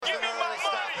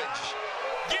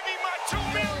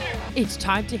It's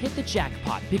time to hit the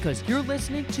jackpot because you're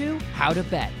listening to How to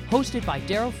Bet, hosted by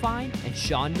Daryl Fine and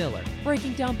Sean Miller,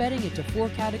 breaking down betting into 4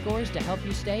 categories to help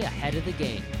you stay ahead of the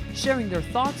game, sharing their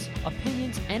thoughts,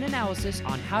 opinions, and analysis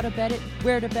on how to bet it,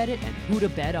 where to bet it, and who to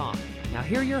bet on. Now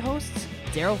here are your hosts,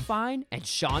 Daryl Fine and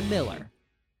Sean Miller.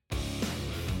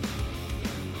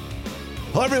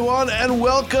 Hello, everyone, and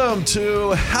welcome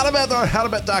to How to Bet, our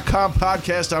howtobet.com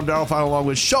podcast. I'm Daryl Fine along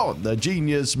with Sean, the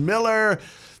Genius Miller.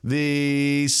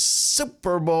 The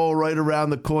Super Bowl right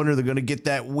around the corner. They're going to get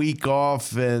that week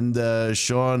off. And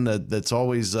Sean, that's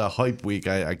always hype week.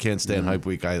 I can't stand hype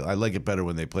week. I like it better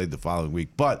when they played the following week.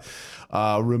 But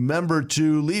remember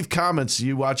to leave comments.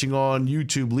 You watching on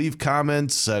YouTube, leave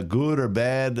comments, good or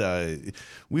bad.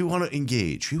 We want to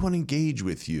engage. We want to engage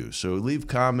with you. So leave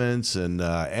comments and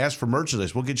ask for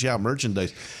merchandise. We'll get you out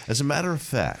merchandise. As a matter of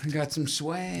fact. We got some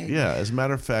swag. Yeah, as a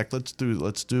matter of fact, let's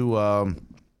do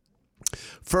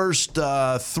first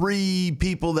 3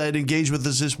 people that engage with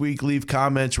us this week, leave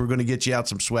comments. We're going to get you out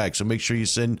some swag. So make sure you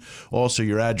send also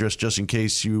your address just in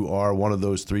case you are one of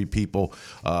those 3 people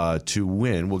to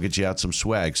win. We'll get you out some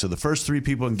swag. So the first 3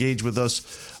 people engage with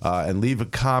us and leave a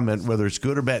comment, whether it's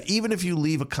good or bad. Even if you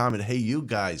leave a comment, hey, you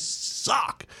guys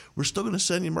suck, we're still going to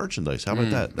send you merchandise. How about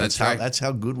that? That's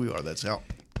how good we are. That's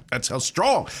how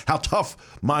strong, how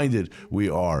tough-minded we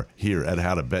are here at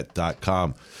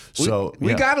howtobet.com. So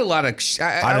we got a lot of.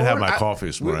 I didn't have my coffee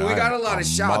this morning. We got a lot of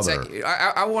shots.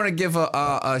 I want to give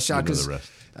a shot because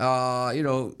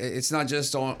it's not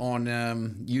just on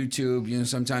YouTube.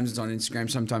 Sometimes it's on Instagram,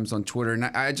 sometimes on Twitter, and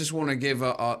I just want to give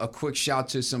a quick shout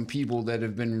to some people that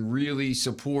have been really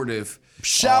supportive.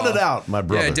 Shout it out, my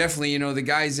brother. Yeah, definitely. The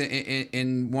guys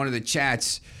in one of the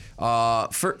chats.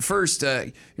 First,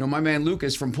 my man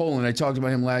Lucas from Poland. I talked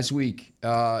about him last week.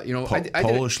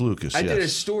 Polish Lucas. I did a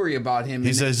story about him.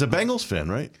 He's a Bengals fan,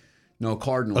 right? No,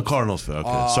 Cardinals. A Cardinals fan.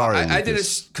 Okay, sorry. I did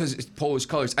because it's Polish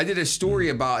colors. I did a story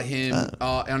about him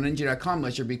on NJ.com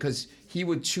last year because he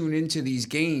would tune into these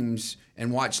games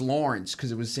and watch Lawrence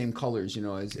because it was the same colors,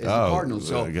 as the Cardinals.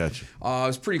 So I got you. It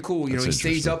was pretty cool. He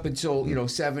stays up until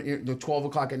 12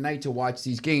 o'clock at night to watch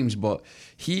these games. But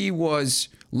he was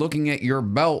looking at your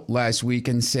belt last week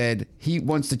and said he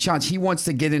wants to challenge. He wants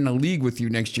to get in a league with you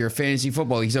next year, fantasy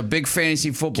football. He's a big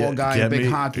fantasy football guy, and a big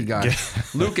hockey guy.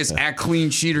 Lucas at Clean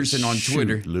Sheeterson on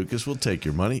Twitter. Lucas will take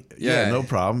your money. Yeah, no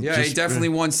problem. Yeah, he definitely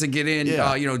wants to get in.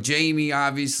 Yeah. Jamie,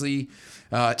 obviously.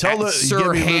 Tell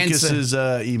Sir give me Hansen.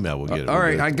 Lucas's email. We'll get it. All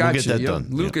right, I got we'll you. Get that done.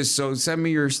 Lucas, so send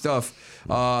me your stuff.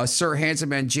 Sir Hansen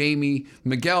Man, Jamie,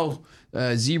 Miguel.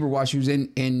 Zebra Watch, who's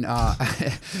in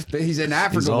he's in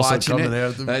Africa he's also watching coming it.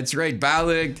 After me. That's right.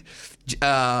 Balig,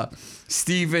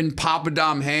 Stephen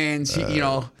Papadom Hands.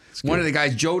 One of the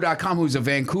guys, Joe.com, who's a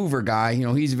Vancouver guy.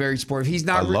 He's very sportive. He's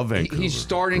not. I love Vancouver. He's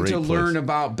starting Great to place. learn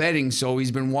about betting, so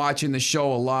he's been watching the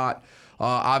show a lot.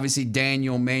 Obviously,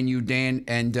 Daniel, Dan,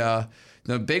 and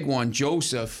the big one,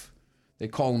 Joseph. They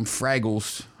call him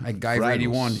Fraggles at Guy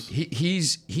 81.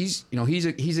 He's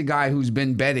a guy who's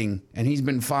been betting and he's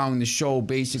been following the show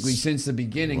basically since the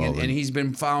beginning, and he's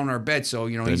been following our bets. So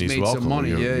he's made welcome. some money.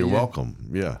 You're welcome.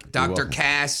 Yeah. Dr.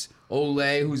 Cass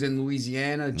Ole, who's in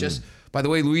Louisiana. By the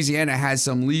way, Louisiana has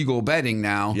some legal betting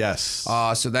now. Yes.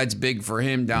 So that's big for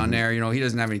him down there. He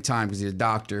doesn't have any time because he's a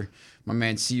doctor. My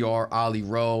man CR, Ali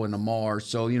Rowe, and Amar.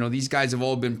 So, these guys have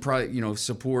all been,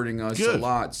 supporting us a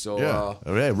lot. So,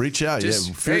 reach out.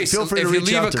 Feel free to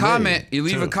reach out to me. You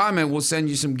leave a comment, we'll send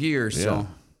you some gear. So,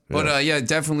 but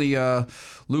definitely.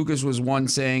 Lucas was one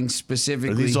saying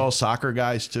specifically. Are these all soccer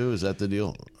guys too? Is that the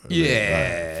deal?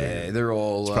 Yeah, they're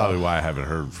all. That's probably why I haven't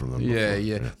heard from them.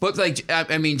 Yeah. But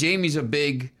Jamie's a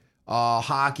big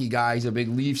hockey guy. He's a big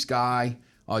Leafs guy.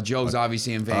 Joe's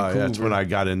obviously in Vancouver. That's when I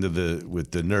got into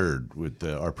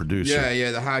our producer.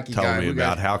 Yeah, the hockey guy. Telling me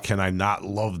about how can I not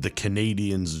love the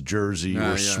Canadians jersey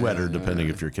or sweater, depending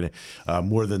if you're Canadian,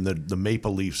 more than the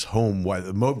Maple Leafs home white.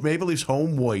 The Maple Leafs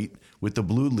home white with the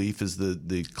blue leaf is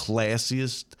the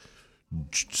classiest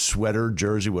sweater,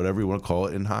 jersey, whatever you want to call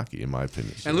it in hockey, in my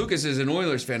opinion. And Lucas is an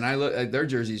Oilers fan. Their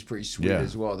jersey is pretty sweet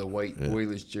as well, the white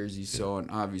Oilers jersey. So, and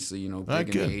obviously, big in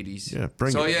the 80s. Yeah,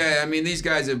 bring it. These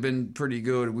guys have been pretty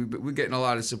good. We're getting a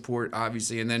lot of support,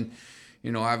 obviously, and then,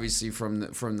 obviously from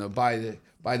the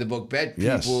by the book bet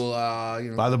people.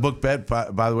 By the book bet.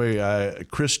 By the way,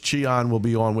 Chris Cheon will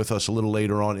be on with us a little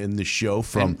later on in the show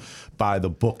from By the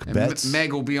Book Bets.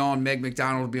 Meg will be on. Meg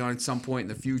McDonald will be on at some point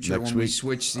in the future when we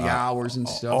switch the hours and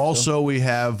stuff. Also, we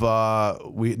have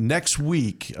next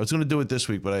week. I was going to do it this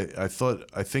week, but I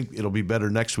think it'll be better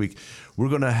next week. We're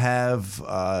going to have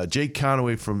Jake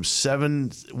Conaway from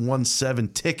 717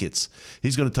 Tickets.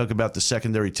 He's going to talk about the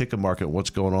secondary ticket market, what's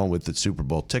going on with it. Super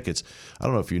Bowl tickets. I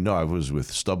don't know if you know, I was with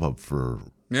StubHub for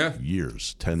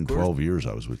years, 10, 12 years.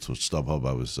 I was with StubHub.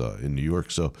 I was in New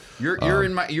York. So you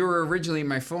were originally in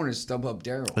my phone as StubHub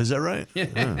Daryl. Is that right? Yeah.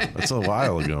 That's a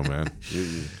while ago, man.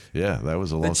 Yeah, that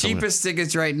was a long time. The cheapest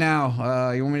tickets right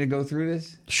now. You want me to go through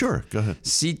this? Sure, go ahead.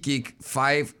 SeatGeek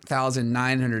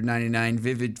 $5,999,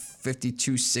 Vivid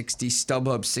 $52.60,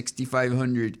 StubHub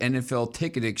 $6,500, NFL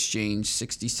Ticket Exchange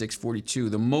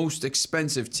 $66.42. The most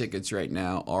expensive tickets right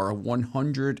now are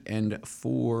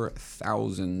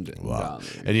 $104,000. Wow.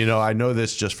 And I know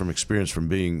this just from experience from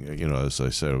being, as I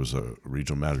said, I was a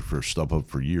regional manager for StubHub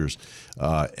for years,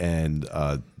 and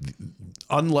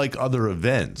unlike other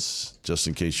events, just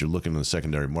in case you're looking in the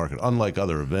secondary market, unlike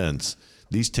other events,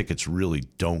 these tickets really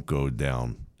don't go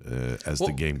down as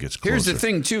the game gets closer. Here's the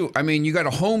thing, too. I mean, you got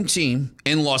a home team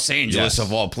in Los Angeles,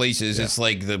 of all places. Yeah. It's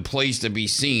like the place to be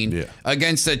seen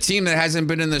against a team that hasn't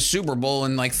been in the Super Bowl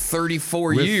in like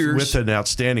 34 years. With an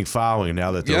outstanding following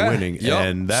now that they're winning. Yep.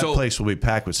 And that place will be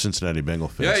packed with Cincinnati Bengal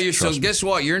fans. Yeah, so guess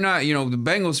what? You're not, the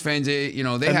Bengals fans, they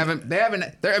haven't,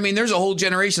 I mean, there's a whole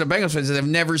generation of Bengals fans that have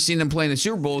never seen them play in the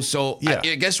Super Bowl. So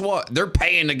guess what? They're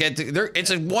paying to get to, it's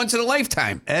a once in a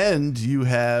lifetime. And you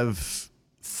have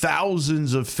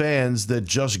thousands of fans that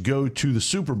just go to the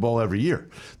Super Bowl every year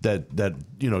that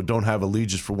don't have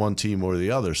allegiance for one team or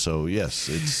the other. So yes,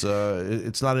 it's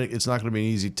not going to be an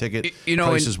easy ticket.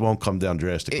 Prices won't come down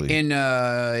drastically. In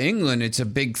England, it's a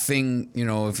big thing.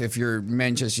 If you're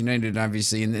Manchester United,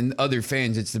 obviously, and other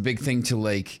fans, it's the big thing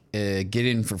to get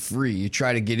in for free. You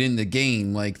try to get in the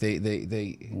game, like they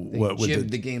jib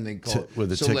the game. They call it. Where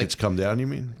the tickets come down, you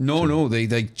mean? No,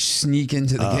 they sneak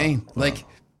into the game.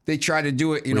 They try to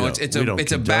do it.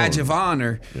 It's a badge of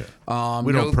honor. Yeah.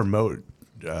 We don't promote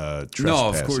trespassing. No,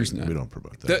 of course not. We don't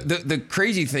promote that. The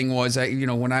crazy thing was,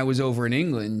 when I was over in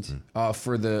England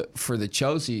for the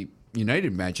Chelsea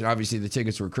United match, and obviously the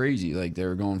tickets were crazy. Like they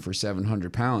were going for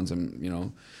 £700,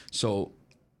 and so.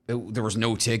 There was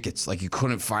no tickets. Like you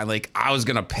couldn't find. Like I was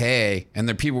gonna pay, and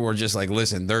the people were just like,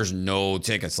 "Listen, there's no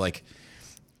tickets." Like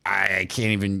I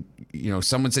can't even.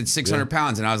 Someone said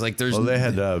 £600, and I was like, "There's." Well, they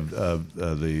had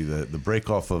the break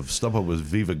off of StubHub was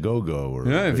Viva Go-Go or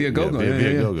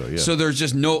Viagogo. Yeah. So there's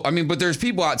just no. I mean, but there's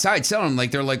people outside selling them.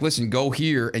 Like they're like, "Listen, go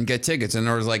here and get tickets," and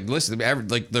there was like, "Listen,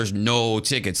 there's no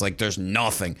tickets. Like there's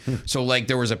nothing." So like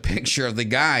there was a picture of the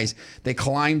guys. They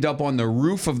climbed up on the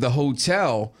roof of the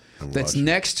hotel that's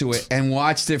next to it and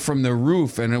watched it from the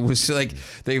roof, and it was like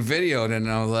they videoed, and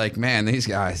I was like, man, these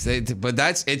guys. But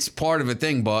it's part of a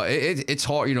thing, but it's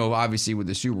hard, obviously with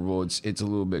the Super Bowl, it's a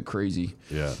little bit crazy.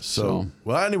 Yeah. So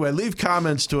well, anyway, leave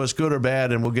comments to us, good or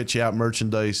bad, and we'll get you out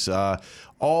merchandise.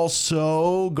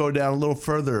 Also, go down a little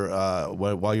further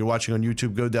while you're watching on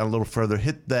YouTube. Go down a little further.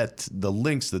 Hit the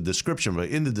links, the description,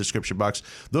 in the description box.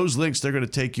 Those links, they're going to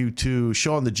take you to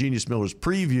Sean the Genius Miller's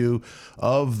preview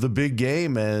of the big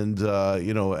game. And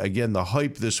again, the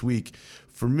hype this week.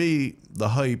 For me, the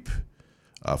hype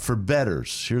for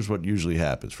bettors. Here's what usually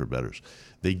happens for bettors.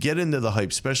 They get into the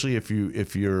hype, especially if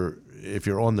you're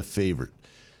on the favorite.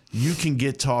 You can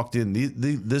get talked in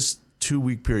this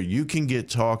 2-week period, you can get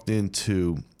talked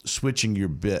into switching your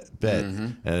bet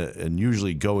and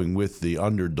usually going with the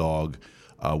underdog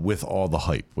with all the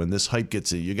hype. When this hype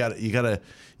gets in, you got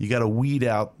to weed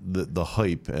out the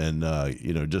hype and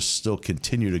just still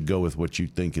continue to go with what you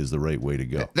think is the right way to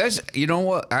go. That's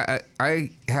what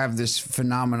I have this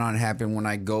phenomenon happen when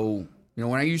I go.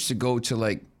 When I used to go to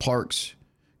like Parks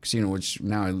Casino, which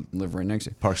now I live right next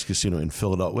to. Parks Casino in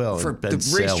Philadelphia. Well, for the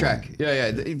racetrack.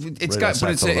 Yeah.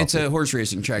 It's a horse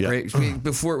racing track, right?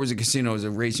 Before it was a casino, it was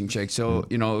a racing track. So,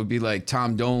 it would be like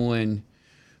Tom Dolan,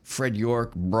 Fred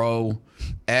York, Bro,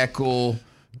 Eckel,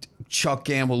 Chuck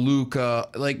Gamble, Luca.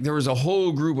 Like there was a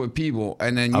whole group of people,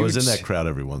 and then I was in that crowd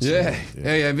every once in a while.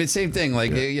 Yeah. But same thing.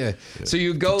 Like So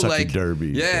you go Kentucky like Derby.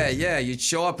 Yeah. You'd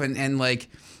show up and like.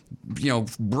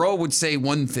 Bro would say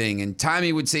one thing, and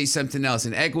Tommy would say something else,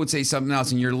 and Eckel would say something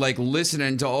else, and you're like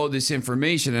listening to all this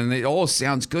information, and it all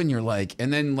sounds good, and you're like,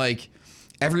 and then like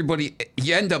everybody,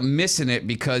 you end up missing it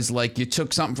because like you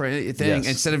took something for a thing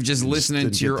instead of just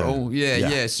listening to your own.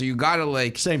 Yeah. So you gotta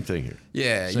like same thing here.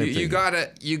 Yeah, you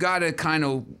gotta kind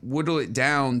of whittle it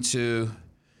down to.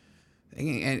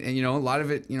 And a lot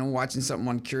of it, watching something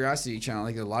on Curiosity Channel,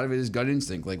 like a lot of it is gut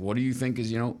instinct. Like, what do you think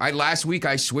is, last week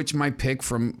I switched my pick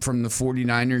from the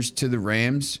 49ers to the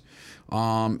Rams.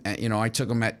 And, I took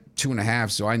them at 2.5,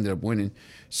 so I ended up winning.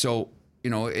 So,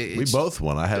 we both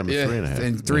won. I had them at 3.5.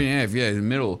 And 3.5, in the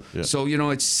middle. Yeah. So,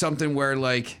 it's something where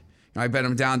like, I bet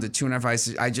them down to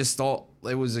 2.5. I just thought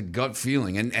it was a gut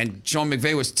feeling. And Sean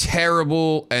McVay was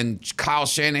terrible, and Kyle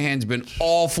Shanahan's been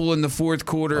awful in the fourth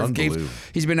quarter of games.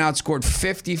 He's been outscored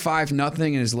 55-0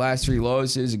 in his last 3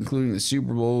 losses, including the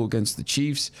Super Bowl against the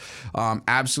Chiefs.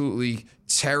 Absolutely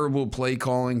terrible play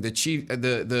calling. The Sean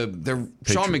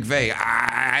McVay,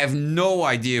 I have no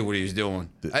idea what he was doing.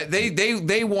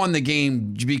 They won the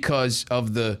game because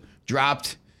of the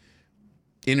dropped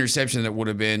interception that would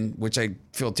have been, which I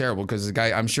feel terrible because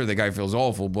I'm sure the guy feels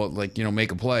awful, but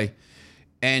make a play.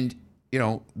 And,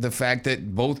 the fact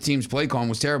that both teams' play calling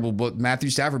was terrible, but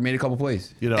Matthew Stafford made a couple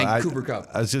plays. And Cooper Kupp.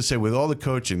 I was going to say, with all the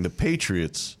coaching, the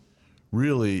Patriots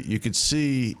really, you could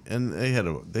see, and they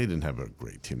didn't have a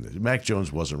great team. Mac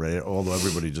Jones wasn't ready, although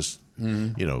everybody just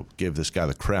gave this guy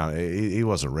the crown. He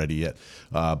wasn't ready yet.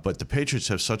 But the Patriots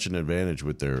have such an advantage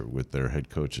with their head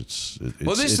coach. The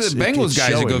Bengals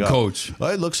guy's a good coach.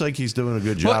 Well, it looks like he's doing a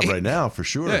good job right now, for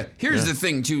sure. Yeah, here's the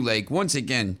thing, too. Once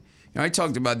again, I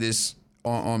talked about this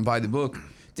on By the Book.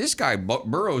 This guy,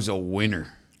 Burrow's a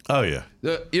winner. Oh, yeah.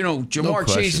 Jamar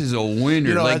Chase is a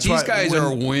winner. These guys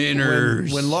are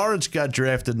winners. When Lawrence got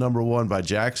drafted number 1 by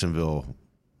Jacksonville,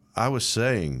 I was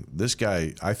saying, this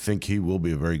guy, I think he will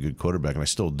be a very good quarterback, and I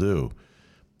still do.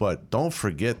 But don't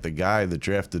forget the guy that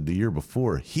drafted the year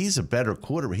before. He's a better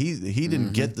quarterback. He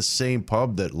didn't get the same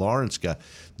pub that Lawrence got.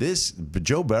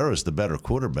 Joe Burrow is the better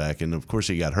quarterback, and of course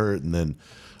he got hurt, and then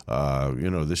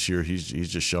this year he's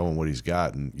just showing what he's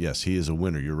got. And yes, he is a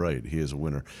winner. You're right. He is a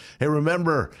winner. Hey,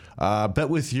 remember, bet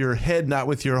with your head, not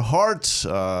with your heart.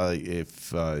 You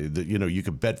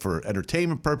can bet for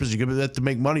entertainment purposes. You can bet to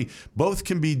make money. Both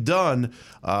can be done,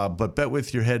 but bet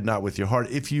with your head, not with your heart.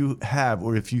 If you have,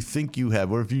 or if you think you have,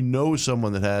 or if you know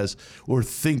someone that has, or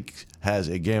think has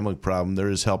a gambling problem, there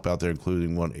is help out there,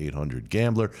 including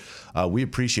 1-800-GAMBLER. We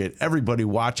appreciate everybody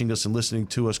watching us and listening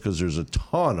to us because there's a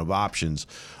ton of options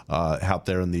out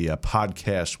there in the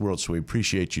podcast world. So we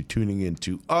appreciate you tuning in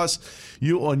to us.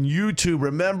 You on YouTube,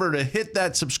 remember to hit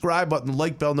that subscribe button,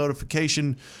 like bell,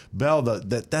 notification bell,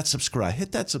 that subscribe.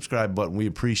 Hit that subscribe button. We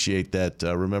appreciate that.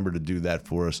 Remember to do that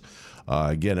for us.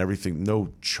 Again, everything, no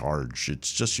charge.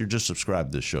 It's just, you're just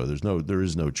subscribed to this show. There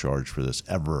is no charge for this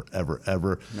ever, ever,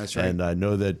 ever. That's right. And I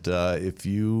know that if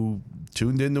you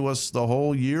tuned into us the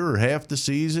whole year or half the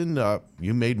season,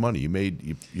 you made money.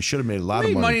 You should have made a lot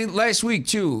of money. Last week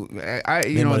too. The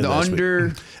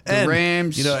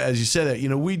Rams. As you said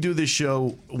that, we do this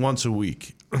show once a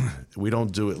week. We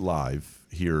don't do it live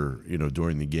here,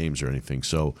 during the games or anything.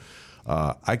 So.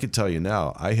 I could tell you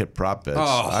now, I hit prop bets.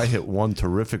 I hit one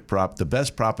terrific prop. The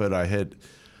best prop bet I hit,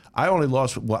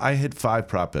 I hit 5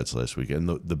 prop bets last week, and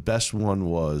the best one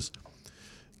was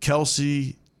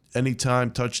Kelsey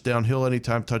anytime touchdown, Hill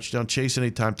anytime touchdown, Chase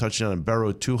anytime touchdown, and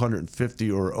Burrow 250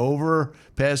 or over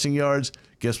passing yards.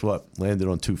 Guess what? Landed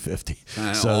on 250.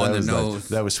 So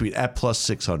that was sweet at plus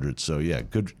 600. So yeah,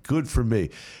 good for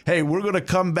me. Hey, we're going to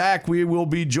come back. We will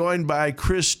be joined by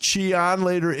Chris Cheon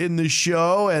later in the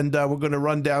show, and we're going to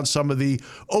run down some of the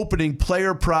opening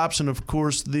player props and of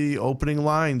course the opening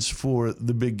lines for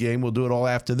the big game. We'll do it all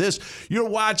after this. You're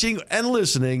watching and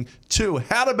listening to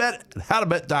How to Bet at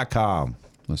howtobet.com.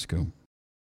 Let's go.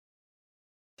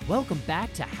 Welcome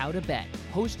back to How to Bet,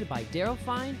 hosted by Daryl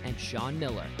Fine and Sean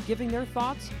Miller, giving their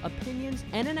thoughts, opinions,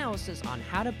 and analysis on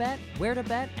how to bet, where to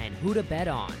bet, and who to bet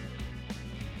on.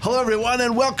 Hello, everyone,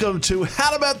 and welcome to How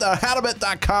to Bet, the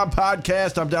howtobet.com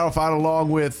podcast. I'm Daryl Fine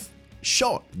along with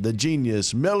Sean, the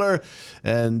genius Miller.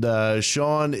 And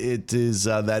Sean, it is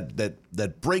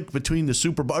that break between the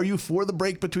Super Bowl. Are you for the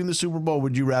break between the Super Bowl?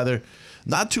 Would you rather?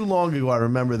 Not too long ago, I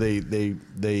remember they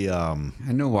I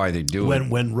know why they do it.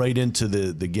 Went right into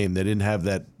the game. They didn't have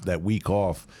that week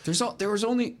off.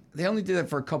 They only did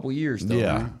that for a couple years, though.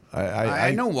 Yeah,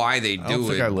 I know why they do it. I don't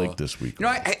think I like this week.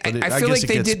 I feel like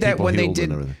they did that when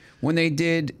they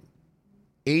did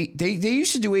 8. They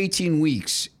used to do 18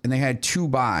 weeks, and they had 2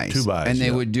 byes. And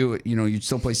they would do it. You'd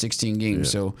still play 16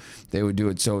 games, so they would do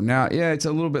it. So now, it's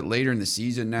a little bit later in the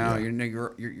season now. Yeah.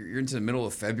 You're into the middle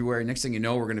of February. Next thing you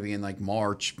know, we're going to be in like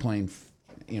March playing.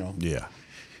 The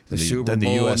Super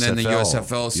Bowl and then the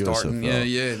USFL starting.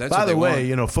 Yeah. That's By the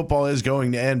way, football is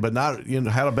going to end, but not,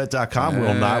 howtobet.com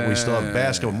will not. We still have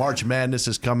basketball. March Madness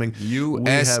is coming.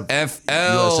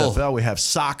 USFL. We have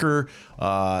soccer,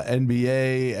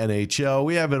 NBA, NHL.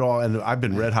 We have it all, and I've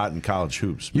been red hot in college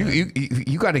hoops.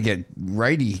 You got to get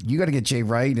righty. You got to get Jay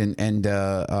Wright and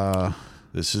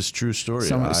This is true story.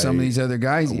 Some of these other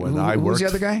guys. Who's the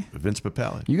other guy? Vince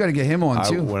Papale. You got to get him on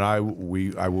too.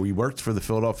 We worked for the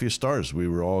Philadelphia Stars. We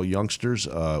were all youngsters.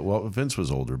 Well, Vince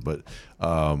was older, but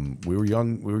we were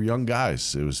young. We were young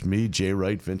guys. It was me, Jay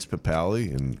Wright, Vince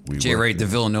Papale, and Jay Wright, the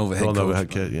Villanova head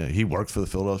coach. Yeah, he worked for the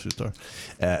Philadelphia Stars.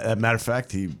 As a matter of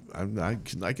fact,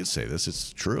 I could say this.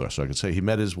 It's true. So I can say he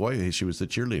met his wife. She was the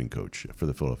cheerleading coach for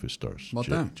the Philadelphia Stars.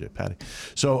 Jay Patty.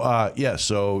 So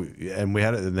and we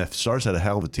had it, and the Stars had a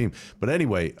hell of a team. But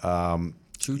anyway,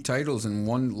 2 titles and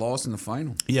 1 loss in the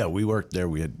final. Yeah, we worked there.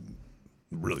 We had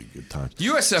really good times.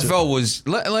 USFL was.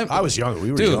 I was young.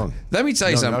 We were dude, young. Let me tell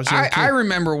you something. I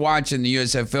remember watching the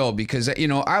USFL because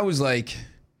I was like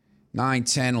 9,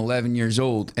 10, 11 years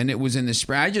old, and it was in the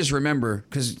spring. I just remember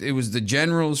because it was the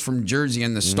Generals from Jersey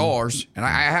and the Stars, and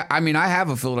I have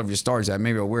a Philadelphia Stars hat.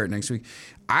 Maybe I'll wear it next week.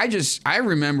 I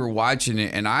remember watching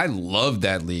it, and I loved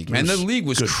that league. Man, the league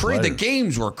was crazy. The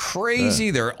games were crazy.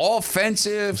 Yeah. They're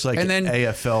offensive. It's like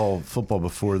AFL football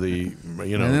before the, And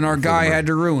then our guy had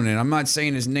to ruin it. I'm not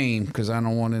saying his name because I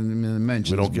don't want him to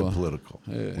mention. We don't get political.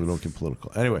 We don't get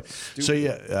political. Anyway, so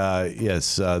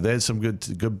yes, they had some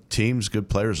good teams, good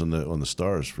players on the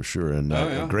Stars for sure, and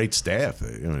a great staff.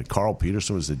 Carl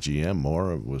Peterson was the GM.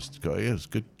 Mora was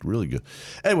good, really good.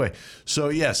 Anyway, so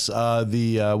yes, so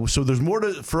there's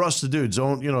more for us to do.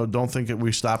 Don't think that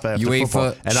we stop after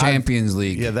football. UEFA Champions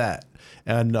League. Yeah, that.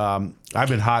 And I've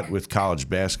been hot with college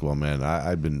basketball, man.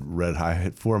 I've been red hot. I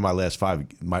hit 4 of my last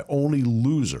 5. My only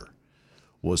loser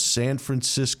was San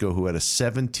Francisco, who had a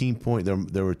 17-point.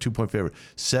 They were a 2-point favorite.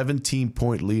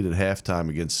 17-point lead at halftime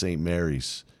against St.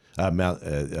 Mary's.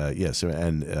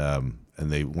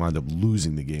 And they wound up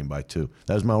losing the game by 2.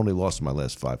 That was my only loss in my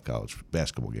last 5 college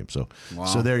basketball games. So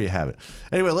there you have it.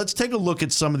 Anyway, let's take a look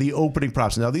at some of the opening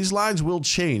props. Now, these lines will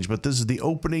change, but this is the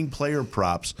opening player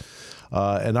props.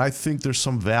 And I think there's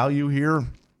some value here.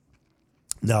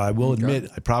 Now, I will admit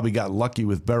I probably got lucky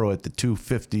with Burrow at the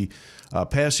 250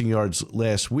 passing yards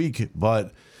last week,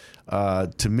 but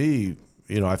to me,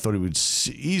 I thought he would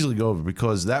easily go over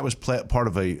because that was part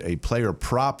of a player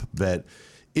prop bet.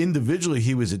 Individually,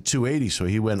 he was at 280, so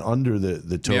he went under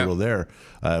the total there.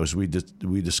 As we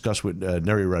discussed with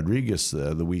Neri Rodriguez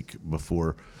the week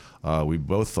before, we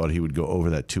both thought he would go over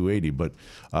that 280. But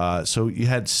so you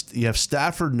have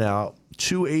Stafford now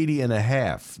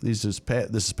 280.5. This is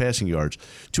passing yards.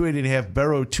 280.5.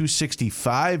 Burrow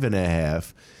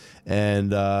 265.5.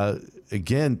 And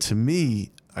again, to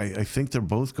me, I think they're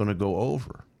both going to go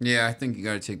over. Yeah, I think you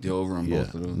got to take the over on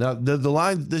both of those. Now, the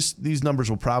line, these numbers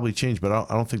will probably change, but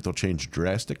I don't think they'll change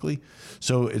drastically.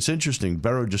 So it's interesting.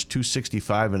 Burrow just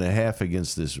 265.5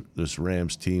 against this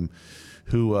Rams team,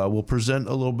 who will present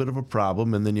a little bit of a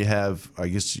problem. And then you have, I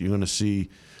guess you're going to see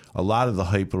a lot of the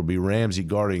hype. It'll be Ramsey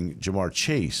guarding Jamar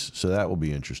Chase, so that will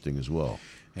be interesting as well.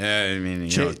 Yeah, I mean,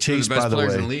 Chase, the best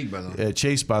players in the league, by the way.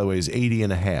 Chase, by the way, is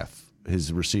 80.5.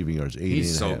 His receiving yards, 80.5.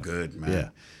 He's so good, man. Yeah.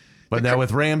 But now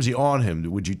with Ramsey on him,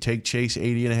 would you take Chase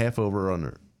 80.5 over or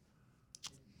under?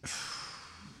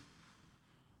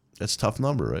 That's a tough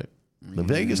number, right? The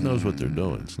Vegas knows what they're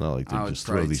doing. It's not like they just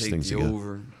throw these things together.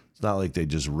 Over. It's not like they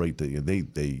just rate they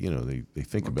think about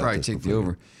this. Probably take the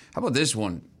over. How about this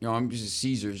one? I'm just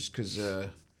Caesars because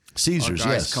Caesars,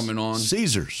 our guy's coming on.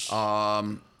 Caesars.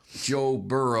 Joe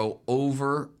Burrow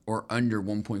over or under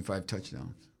 1.5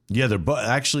 touchdowns. Yeah, they're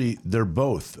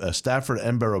both. Stafford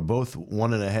and Burrow both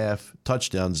 1.5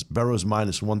 touchdowns. Burrow's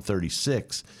minus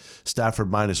 136.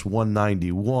 Stafford minus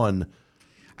 191.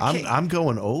 I'm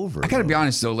going over. I got to be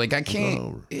honest though, like I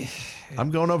can't.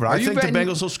 I'm going over. I think the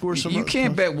Bengals will score some. You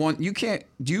can't bet one. You can't.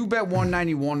 Do you bet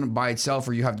 191 by itself,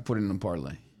 or you have to put it in a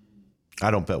parlay?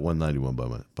 I don't bet 191 by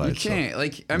itself. You can't.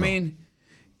 Like I mean,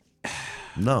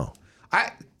 no.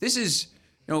 This is.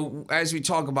 As we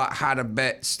talk about how to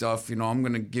bet stuff, I'm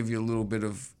going to give you a little bit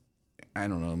of, I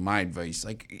don't know, my advice.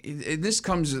 Like, this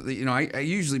comes, I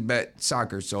usually bet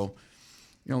soccer. So,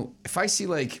 if I see,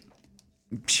 like,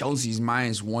 Chelsea's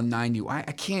minus 190, I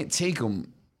can't take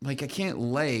them. Like, I can't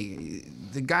lay.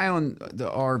 The guy on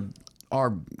our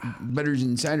Bettors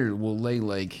Insider will lay,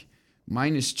 like,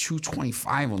 minus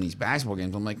 225 on these basketball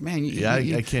games. I'm like, man,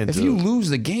 I can't. If you lose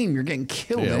the game, you're getting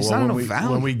killed. It's not enough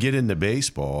value. When we get into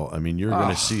baseball, I mean, you're going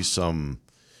to see some.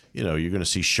 You're going to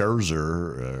see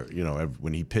Scherzer.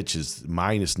 When he pitches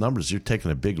minus numbers, you're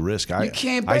taking a big risk. You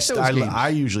can't bet those games. I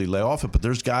usually lay off it, but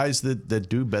there's guys that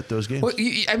do bet those games. Well,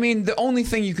 I mean, the only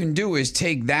thing you can do is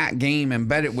take that game and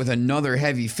bet it with another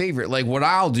heavy favorite. Like what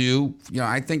I'll do,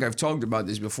 I think I've talked about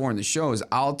this before in the show, is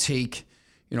I'll take.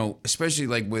 you know, especially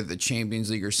like with the Champions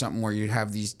League or something where you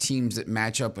have these teams that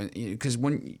match up, and because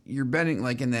when you're betting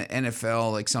like in the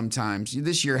NFL, like sometimes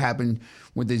this year happened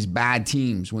with these bad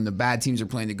teams when the bad teams are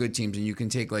playing the good teams, and you can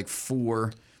take like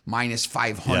 4 minus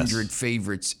 500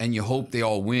 favorites and you hope they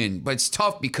all win, but it's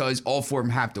tough because all 4 of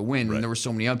them have to win, and there were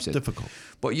so many upsets. Difficult.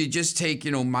 But you just take,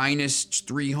 you know, minus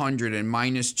 300 and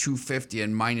minus 250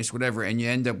 and minus whatever, and you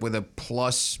end up with a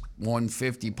plus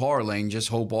 150 parlay and just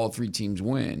hope all 3 teams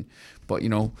win. But, you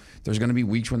know, there's going to be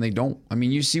weeks when they don't. I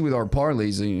mean, you see with our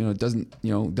parlays, you know, it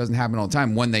doesn't happen all the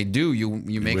time. When they do, you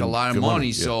make a lot of money.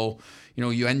 Yeah. So, you know,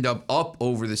 you end up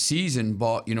over the season,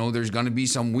 but, you know, there's going to be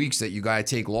some weeks that you got to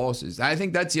take losses. I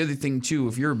think that's the other thing, too.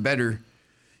 If you're a bettor,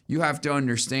 you have to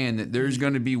understand that there's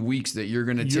going to be weeks that you're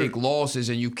going to take losses,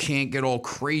 and you can't get all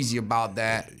crazy about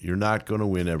that. You're not going to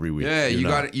win every week. Yeah, you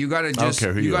got to just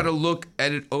you got to are. look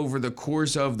at it over the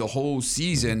course of the whole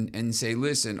season and say,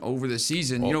 listen, over the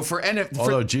season, you know, for NFL.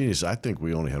 Although, genius, I think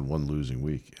we only had 1 losing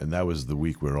week, and that was the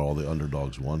week where all the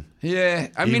underdogs won. Yeah,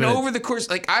 I mean, over the course,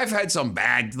 like I've had some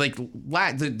bad, like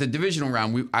the divisional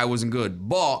round, I wasn't good,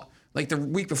 but. Like the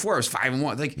week before, I was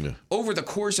 5-1. Like over the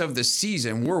course of the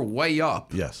season, we're way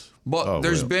up. Yes, but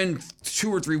there's been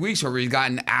 2 or 3 weeks where we've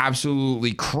gotten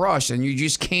absolutely crushed, and you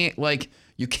just can't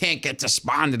you can't get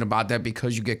despondent about that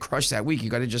because you get crushed that week. You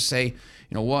got to just say, you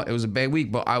know what, it was a bad week,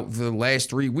 but for the last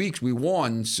 3 weeks we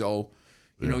won. So,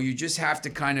 you know, you just have to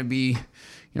kind of be.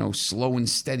 You know, slow and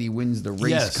steady wins the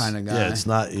race kind of guy. Yeah, it's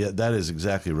not. Yeah, that is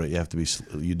exactly right. You have to be.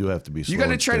 You do have to be. Slow you got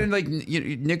to try steady. to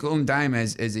like nickel and dime,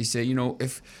 as they say. You know,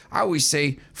 if I always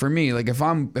say for me, like if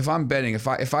I'm betting, if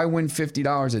I win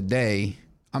 $50 a day,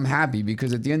 I'm happy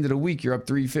because at the end of the week you're up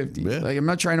 $350. Yeah. Like I'm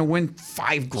not trying to win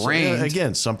 $5,000. So, yeah,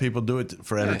 again, some people do it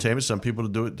for entertainment. Some people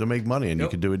do it to make money, and you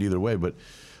can do it either way. But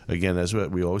again, that's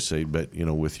what we always say. But you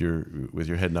know, with your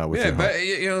head, not with your heart. But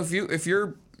you know, if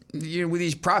you're with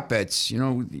these prop bets, you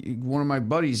know, one of my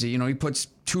buddies, you know, he puts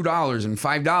 $2 and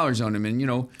 $5 on him, and you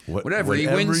know, whatever he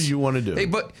wins. Whatever you want to do. Hey,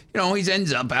 but you know, he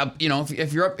ends up, you know,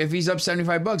 if he's up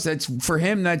 $75, that's for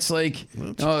him. That's like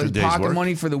pocket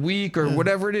money for the week or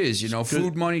whatever it is. You know,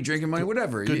 food money, drinking money,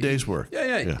 whatever. Good day's work.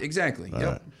 Yeah, exactly.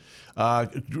 Yep.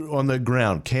 On the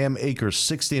ground, Cam Akers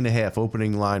 60.5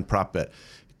 opening line prop bet.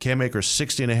 Cam Akers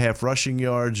 60.5 rushing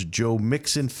yards. Joe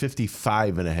Mixon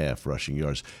 55.5 rushing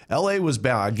yards. LA was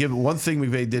bound. I give it one thing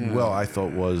McVay did well. I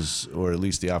thought was, or at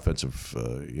least the offensive,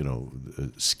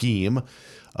 scheme.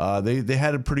 They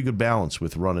had a pretty good balance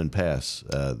with run and pass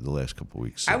the last couple of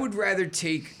weeks. So. I would rather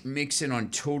take Mixon on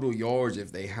total yards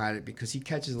if they had it because he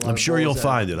catches a lot. I'm sure you'll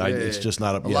find it. It's just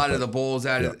not up a yet. A lot of the balls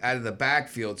out of the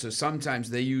backfield. So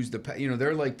sometimes they use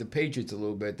they're like the Patriots a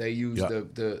little bit. They use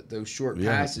those short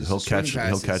passes. He'll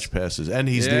catch passes, and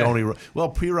he's the only. Well,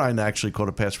 P. Ryan actually caught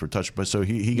a pass for a touch, but so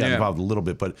he got involved a little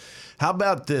bit. But how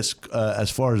about this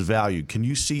as far as value? Can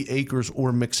you see Akers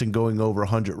or Mixon going over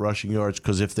 100 rushing yards?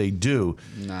 Because if they do.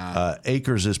 Nah.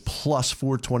 Akers is plus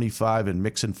 425 and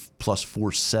Mixon plus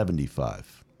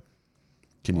 475.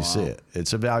 Can you see it?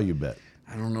 It's a value bet.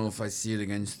 I don't know if I see it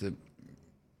against the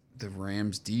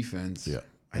Rams defense. Yeah.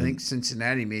 I think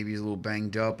Cincinnati maybe is a little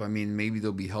banged up. I mean, maybe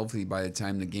they'll be healthy by the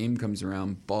time the game comes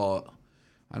around, but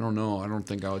I don't know. I don't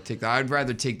think I would take that. I'd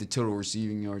rather take the total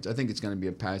receiving yards. I think it's going to be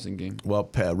a passing game. Well,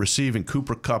 receiving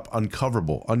Cooper Kupp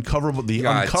uncoverable. The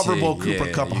uncoverable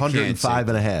Cooper Kupp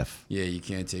 105.5. Yeah, you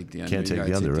can't take the under. Can't take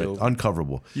the under, right?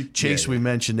 Uncoverable. Chase, we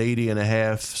mentioned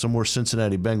 80.5. Some more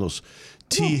Cincinnati Bengals.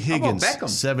 T. Higgins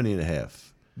 70.5.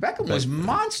 Beckham was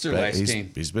monster last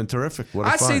game. He's been terrific. What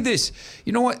a I'd find. say this.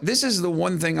 You know what? This is the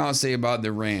one thing I'll say about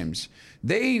the Rams.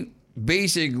 They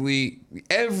basically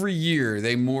every year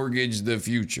they mortgage the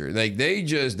future. Like they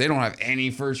don't have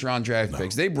any first round draft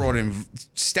picks. They brought in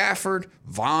Stafford,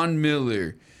 Von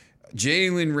Miller,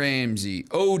 Jalen Ramsey,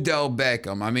 Odell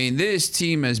Beckham. I mean, this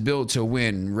team is built to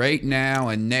win right now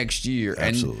and next year.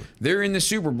 Absolutely. And they're in the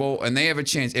Super Bowl and they have a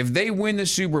chance. If they win the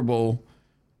Super Bowl,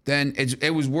 then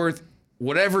it was worth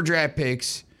whatever draft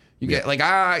picks you get. Like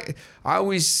I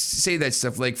always say that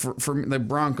stuff. Like for the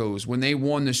Broncos when they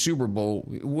won the Super Bowl,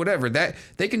 whatever that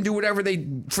they can do whatever they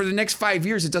for the next 5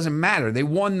 years. It doesn't matter. They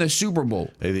won the Super Bowl.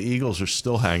 Hey, the Eagles are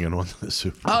still hanging on to the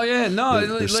Super Bowl. Oh yeah, no,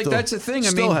 They're still, that's the thing.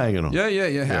 Still hanging on. Yeah.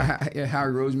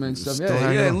 Harry Roseman and stuff. Still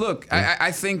hanging on. Look,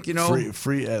 I think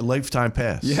free lifetime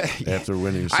pass. After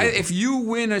winning. The Super Bowl. If you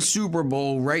win a Super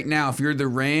Bowl right now, if you're the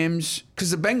Rams,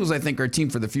 because the Bengals I think are a team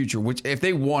for the future. Which if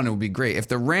they won, it would be great. If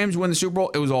the Rams win the Super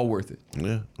Bowl, it was all worth it.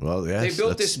 Yeah. Well, yeah. They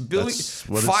built this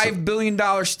 $5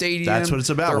 billion stadium. That's what it's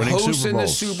about. They're winning hosting the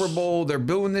Super Bowl. They're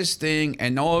building this thing,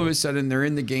 and all of a sudden they're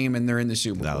in the game and they're in the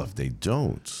Super Bowl. Now, if they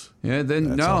don't, then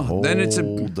that's a whole then it's a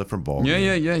different ball. Yeah.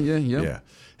 Yeah.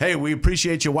 Hey, we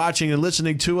appreciate you watching and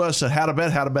listening to us at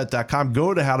howtobet.com.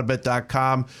 Go to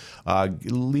howtobet.com.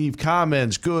 Leave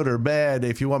comments, good or bad.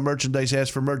 If you want merchandise,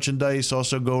 ask for merchandise.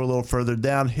 Also, go a little further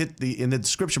down. In the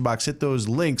description box, hit those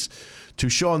links to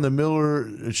Sean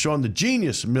the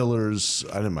Genius Miller's.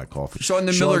 I didn't mind coffee. Sean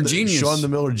the Miller Genius. Sean the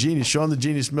Miller Genius. Sean the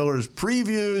Genius Miller's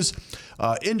previews,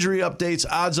 injury updates,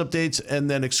 odds updates, and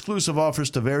then exclusive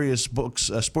offers to various books,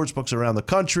 sports books around the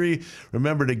country.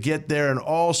 Remember to get there, and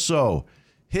also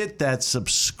hit that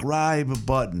subscribe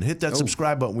button. Hit that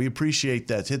subscribe button. We appreciate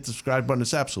that. Hit the subscribe button.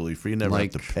 It's absolutely free. You never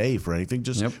have to pay for anything.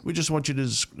 We just want you to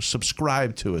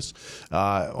subscribe to us.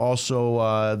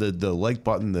 Also, the like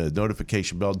button, the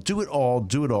notification bell. Do it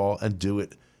all, and do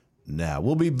it now.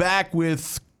 We'll be back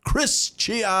with Chris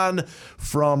Cheon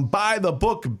from By the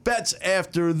Book Bets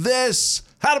after this.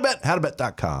 How to Bet,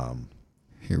 howtobet.com.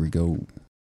 Here we go.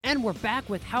 And we're back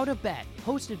with How to Bet,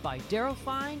 hosted by Daryl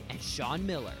Fine and Sean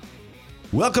Miller.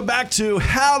 Welcome back to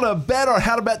How to Bet, or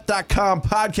howtobet.com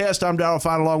podcast. I'm Daryl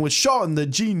Fine along with Sean the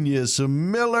Genius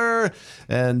Miller.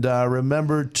 And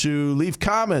remember to leave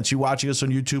comments. You're watching us on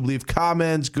YouTube. Leave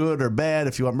comments, good or bad.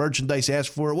 If you want merchandise, ask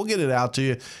for it. We'll get it out to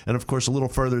you. And, of course, a little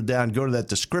further down, go to that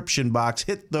description box.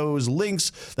 Hit those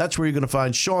links. That's where you're going to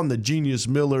find Sean the Genius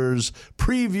Miller's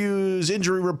previews,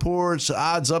 injury reports,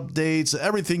 odds updates,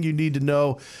 everything you need to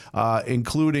know,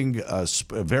 including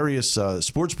various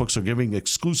sports books are giving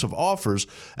exclusive offers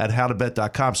at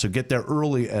howtobet.com. So get there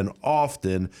early and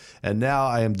often. And now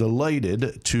I am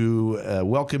delighted to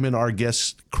welcome in our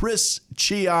guest, Chris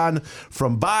Cheon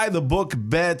from By the Book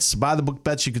Bets. By the Book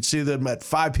Bets, you can see them at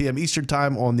 5 p.m. Eastern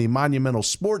Time on the Monumental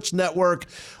Sports Network.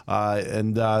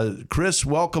 Chris,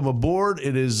 welcome aboard.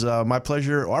 It is our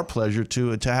pleasure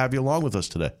to have you along with us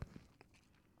today.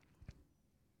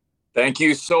 Thank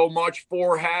you so much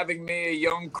for having me. A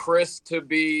young Chris to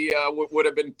be would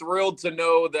have been thrilled to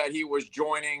know that he was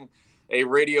joining a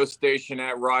radio station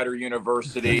at Rider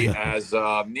University as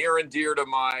near and dear to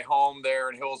my home there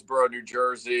in Hillsborough, New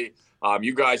Jersey.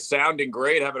 You guys sounding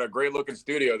great, having a great looking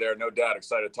studio there. No doubt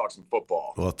excited to talk some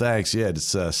football. Well, thanks. Yeah,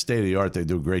 it's state of the art. They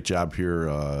do a great job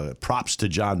here. Props to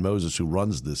John Moses, who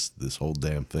runs this whole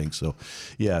damn thing. So,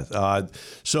 yeah.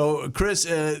 So, Chris,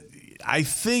 I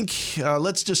think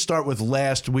let's just start with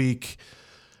last week.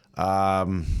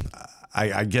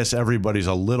 I guess everybody's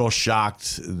a little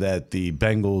shocked that the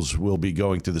Bengals will be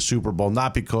going to the Super Bowl,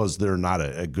 not because they're not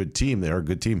a good team. They're a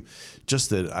good team. Just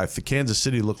that Kansas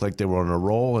City looked like they were on a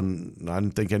roll, and I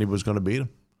didn't think anybody was going to beat them.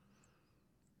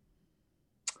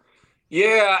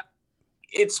 Yeah,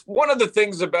 it's one of the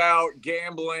things about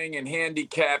gambling and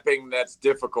handicapping that's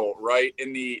difficult, right?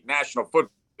 In the National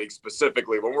Football League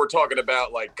specifically, when we're talking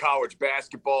about like college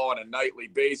basketball on a nightly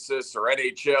basis or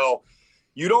NHL,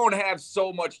 you don't have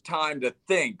so much time to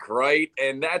think, right?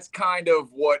 And that's kind of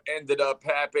what ended up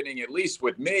happening, at least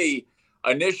with me.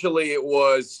 Initially, it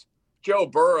was Joe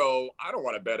Burrow. I don't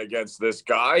want to bet against this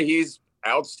guy. He's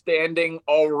outstanding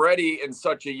already in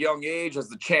such a young age, has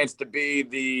the chance to be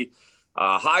the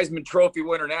Heisman Trophy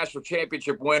winner, national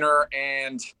championship winner,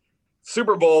 and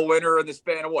Super Bowl winner in the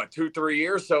span of 2-3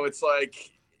 years. So it's like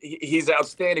he's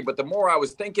outstanding. But the more I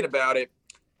was thinking about it,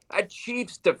 that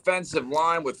Chiefs defensive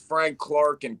line with Frank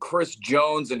Clark and Chris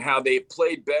Jones and how they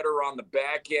played better on the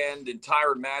back end, and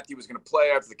Tyrann Mathieu was going to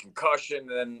play after the concussion.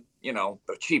 And,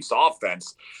 the Chiefs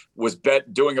offense was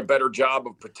doing a better job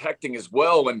of protecting as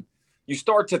well. And you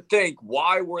start to think,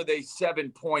 why were they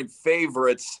 7-point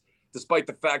favorites, despite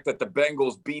the fact that the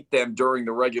Bengals beat them during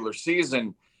the regular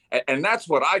season? And that's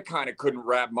what I kind of couldn't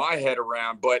wrap my head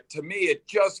around. But to me, it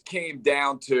just came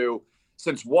down to,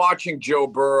 since watching Joe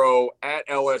Burrow at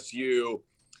LSU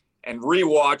and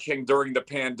rewatching during the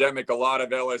pandemic a lot of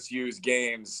LSU's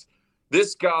games,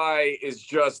 this guy is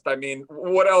just,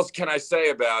 what else can I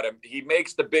say about him? He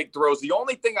makes the big throws. The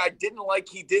only thing I didn't like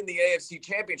he did in the AFC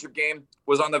Championship game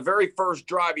was on the very first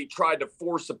drive, he tried to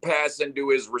force a pass into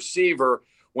his receiver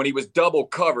when he was double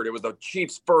covered. It was the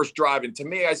Chiefs' first drive. And to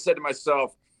me, I said to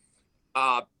myself,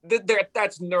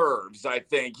 that's nerves, I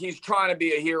think. He's trying to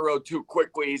be a hero too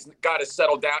quickly. He's got to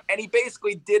settle down. And he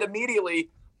basically did immediately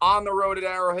on the road at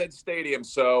Arrowhead Stadium.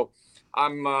 So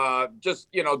I'm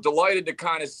just, delighted to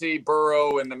kind of see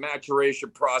Burrow in the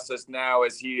maturation process now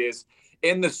as he is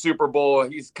in the Super Bowl.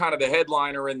 He's kind of the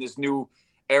headliner in this new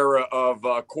era of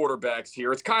quarterbacks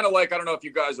here. It's kind of like, I don't know if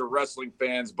you guys are wrestling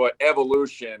fans, but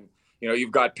Evolution.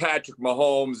 You've got Patrick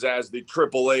Mahomes as the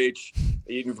Triple H.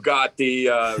 You've got the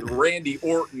Randy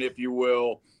Orton, if you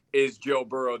will, is Joe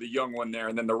Burrow, the young one there,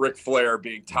 and then the Ric Flair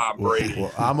being Tom Brady.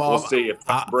 Well, we'll see if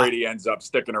Tom Brady ends up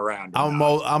sticking around.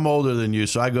 I'm older than you,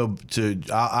 so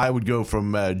I would go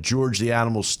from George the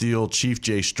Animal Steele, Chief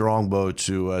Jay Strongbow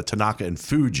to Tanaka and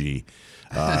Fuji.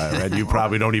 And you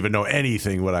probably don't even know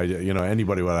anything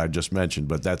anybody what I just mentioned,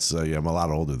 but that's I'm a lot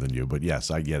older than you. But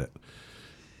yes, I get it.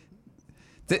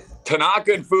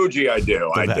 Tanaka and Fuji, I do.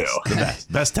 The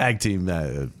best tag team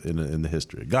in the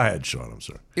history. Go ahead, Sean. I'm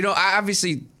sorry.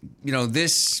 Obviously,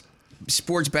 this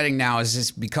sports betting now has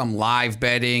just become live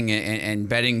betting and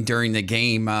betting during the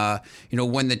game.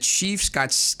 When the Chiefs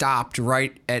got stopped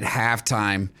right at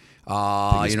halftime,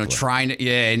 trying to,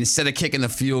 instead of kicking the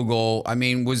field goal, I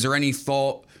mean, was there any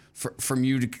thought from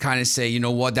you to kind of say, you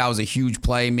know what, that was a huge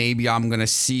play. Maybe I'm going to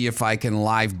see if I can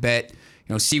live bet.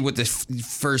 See what the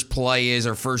first play is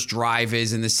or first drive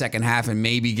is in the second half and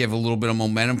maybe give a little bit of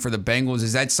momentum for the Bengals.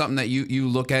 Is that something that you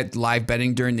look at live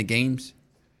betting during the games?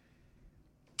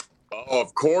 Oh,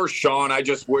 of course, Sean. I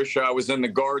just wish I was in the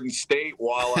Garden State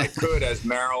while I could, as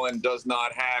Maryland does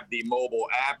not have the mobile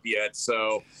app yet.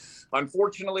 So,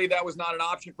 unfortunately, that was not an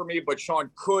option for me. But Sean,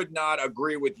 could not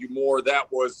agree with you more. That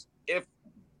was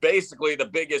basically the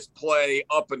biggest play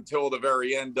up until the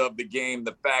very end of the game.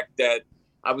 The fact that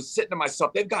I was sitting to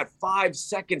myself, they've got 5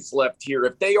 seconds left here.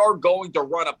 If they are going to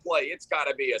run a play, it's got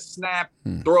to be a snap,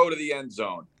 throw to the end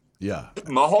zone. Yeah.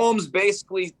 Mahomes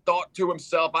basically thought to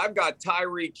himself, I've got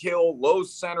Tyreek Hill, low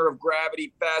center of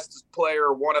gravity, fastest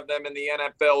player, one of them in the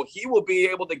NFL. He will be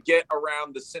able to get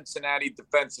around the Cincinnati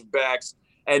defensive backs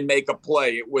and make a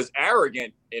play. It was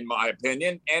arrogant, in my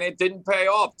opinion, and it didn't pay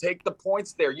off. Take the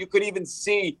points there. You could even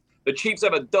see the Chiefs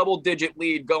have a double-digit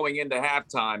lead going into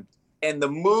halftime. And the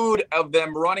mood of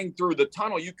them running through the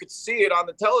tunnel, you could see it on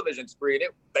the television screen.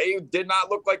 They did not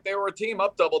look like they were a team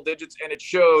up double digits, and it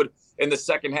showed in the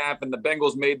second half. And the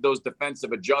Bengals made those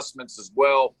defensive adjustments as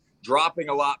well, dropping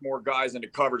a lot more guys into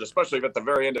coverage, especially at the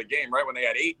very end of the game, right when they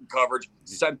had 8 in coverage,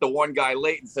 sent the one guy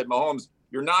late and said, Mahomes,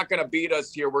 you're not going to beat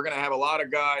us here. We're going to have a lot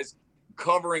of guys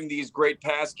covering these great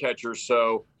pass catchers.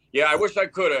 So, yeah, I wish I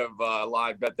could have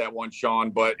live bet that one, Sean.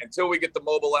 But until we get the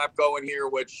mobile app going here,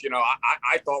 which,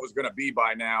 I thought was going to be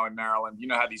by now in Maryland. You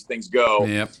know how these things go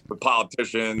with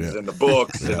politicians and the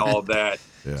books and all of that.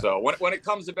 Yeah. So when it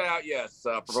comes about, yes,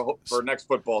 for next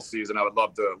football season, I would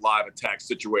love to live attack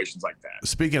situations like that.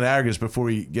 Speaking of arrogance, before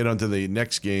we get on to the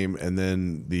next game and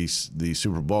then the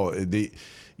Super Bowl,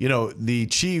 the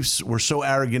Chiefs were so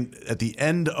arrogant at the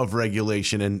end of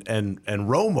regulation, and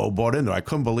Romo bought into it. I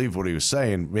couldn't believe what he was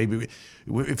saying. Maybe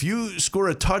if you score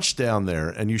a touchdown there,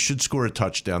 and you should score a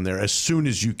touchdown there as soon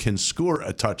as you can score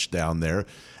a touchdown there,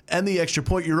 and the extra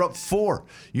point, you're up 4.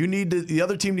 The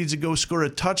other team needs to go score a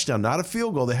touchdown, not a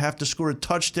field goal. They have to score a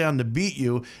touchdown to beat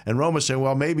you. And Romo said,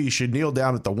 well, maybe you should kneel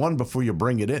down at the 1 before you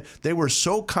bring it in. They were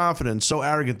so confident, so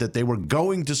arrogant that they were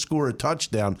going to score a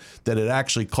touchdown that it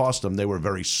actually cost them. They were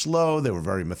very slow. They were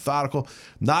very methodical.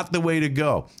 Not the way to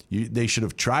go. They should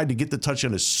have tried to get the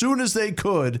touchdown as soon as they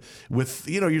could with,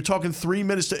 you're talking 3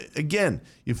 minutes again,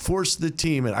 you force the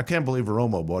team, and I can't believe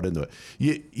Romo bought into it.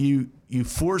 You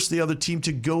force the other team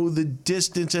to go the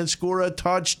distance and score a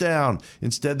touchdown.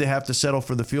 Instead, they have to settle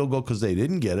for the field goal because they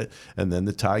didn't get it, and then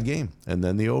the tie game, and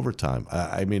then the overtime.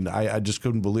 I just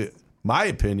couldn't believe it. My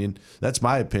opinion, that's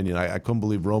my opinion. I couldn't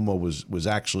believe Romo was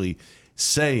actually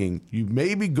saying, you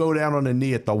maybe go down on a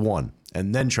knee at the 1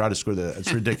 and then try to score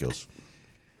it's ridiculous.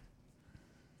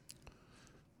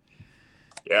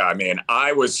 Yeah,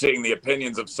 I was seeing the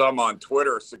opinions of some on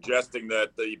Twitter suggesting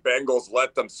that the Bengals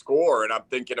let them score, and I'm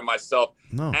thinking to myself,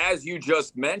 as you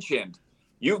just mentioned,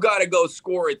 you've got to go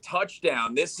score a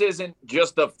touchdown. This isn't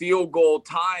just a field goal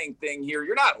tying thing here.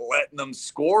 You're not letting them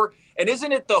score. And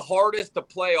isn't it the hardest to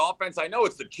play offense? I know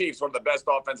it's the Chiefs, one of the best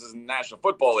offenses in the National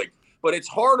Football League, but it's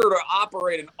harder to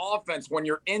operate an offense when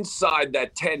you're inside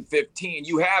that 10-15.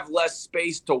 You have less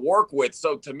space to work with.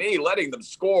 So to me, letting them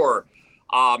score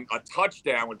a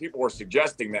touchdown when people were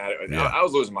suggesting that, I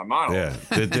was losing my mind. Yeah,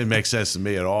 it didn't make sense to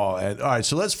me at all. And all right,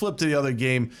 so let's flip to the other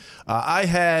game. I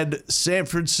had San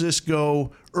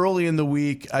Francisco early in the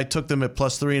week. I took them at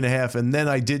plus 3.5, and then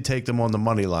I did take them on the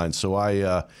money line. So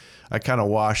I kind of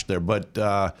washed there, but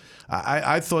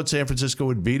I thought San Francisco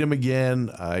would beat them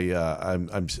again.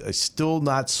 I'm still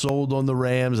not sold on the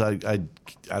Rams. I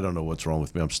don't know what's wrong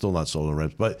with me. I'm still not sold on the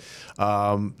Rams, but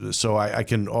so I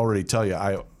can already tell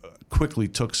you quickly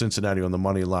took Cincinnati on the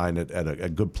money line at a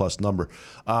good plus number.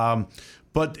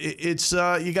 But it's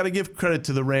you got to give credit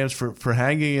to the Rams for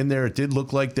hanging in there. It did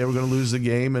look like they were going to lose the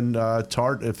game, and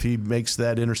Tart, if he makes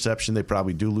that interception, they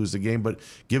probably do lose the game. But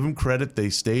give them credit; they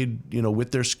stayed,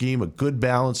 with their scheme, a good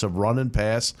balance of run and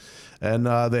pass, and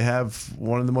they have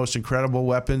one of the most incredible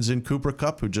weapons in Cooper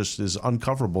Kupp, who just is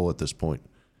uncoverable at this point.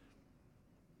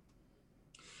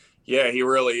 Yeah, he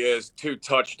really is. 2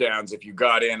 touchdowns. If you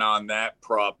got in on that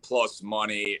prop plus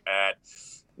money at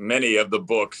many of the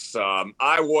books.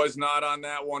 I was not on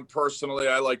that one personally.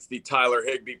 I liked the Tyler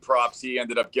Higbee props. He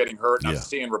ended up getting hurt. I'm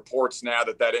seeing reports now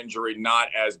that injury not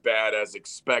as bad as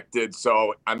expected.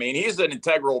 So, I mean, he's an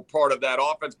integral part of that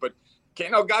offense. But,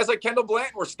 guys like Kendall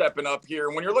Blanton were stepping up here.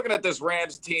 And when you're looking at this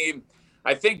Rams team,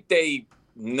 I think they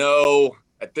know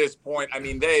at this point, I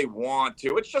mean, they want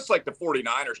to. It's just like the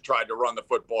 49ers tried to run the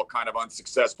football kind of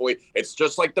unsuccessfully. It's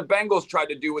just like the Bengals tried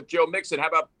to do with Joe Mixon. How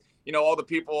about all the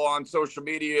people on social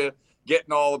media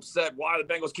getting all upset why the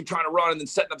Bengals keep trying to run and then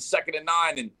setting up 2nd and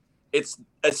 9. And it's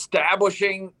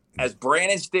establishing, as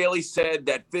Brandon Staley said,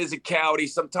 that physicality.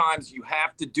 Sometimes you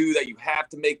have to do that. You have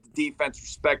to make the defense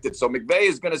respected. So McVay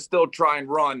is going to still try and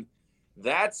run.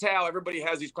 That's how everybody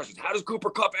has these questions. How does Cooper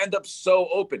Kupp end up so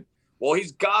open? Well,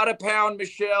 he's got to pound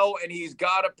Michelle, and he's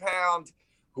got to pound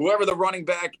whoever the running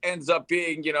back ends up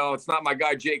being. It's not my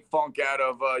guy Jake Funk out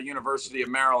of University of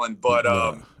Maryland, but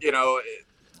I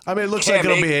mean, it looks like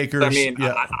it'll be Akers. I mean,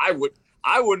 yeah.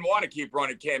 I wouldn't want to keep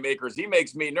running Cam Akers. He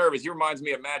makes me nervous. He reminds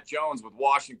me of Matt Jones with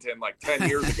Washington like 10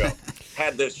 years ago.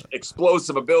 Had this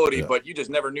explosive ability, but you just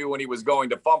never knew when he was going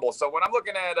to fumble. So when I'm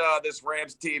looking at this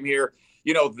Rams team here,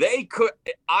 they could.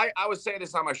 I was saying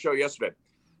this on my show yesterday.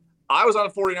 I was on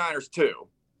the 49ers too.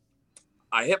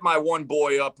 I hit my one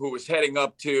boy up who was heading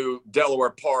up to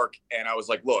Delaware Park, and I was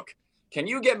like, look, can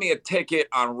you get me a ticket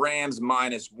on Rams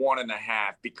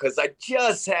 -1.5? Because I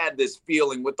just had this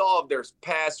feeling with all of their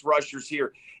pass rushers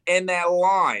here and that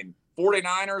line,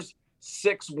 49ers,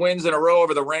 6 wins in a row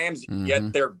over the Rams,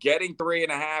 yet they're getting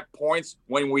 3.5 points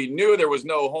when we knew there was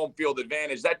no home field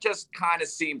advantage. That just kind of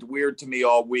seemed weird to me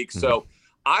all week. So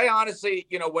I honestly,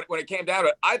 when it came down to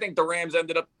it, I think the Rams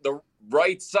ended up the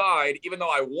right side, even though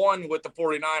I won with the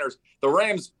 49ers. The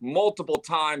Rams multiple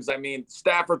times, I mean,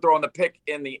 Stafford throwing the pick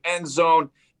in the end zone,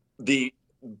 the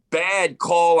bad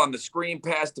call on the screen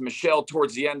pass to Michelle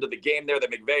towards the end of the game there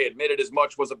that McVay admitted as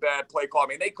much was a bad play call. I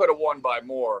mean, they could have won by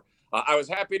more. I was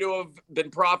happy to have been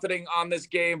profiting on this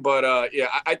game, but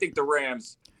I think the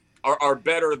Rams are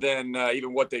better than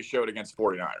even what they showed against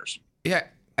 49ers. Yeah.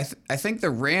 I think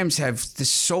the Rams have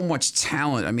so much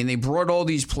talent. I mean, they brought all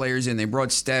these players in. They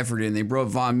brought Stafford in. They brought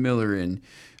Von Miller in.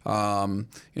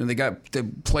 They got the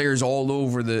players all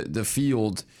over the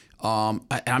field.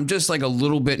 I'm just like a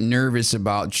little bit nervous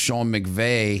about Sean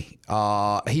McVay.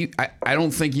 I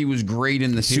don't think he was great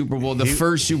in the Super Bowl. The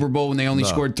first Super Bowl when they only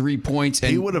scored 3 points.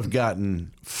 And he would have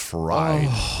gotten fried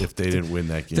if they didn't win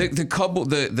that game.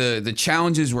 The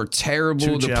challenges were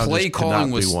terrible. The play calling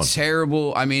was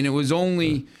terrible. I mean, it was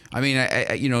only.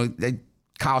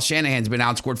 Kyle Shanahan's been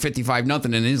outscored 55-0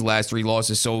 in his last 3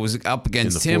 losses, so it was up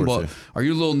against him. But are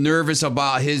you a little nervous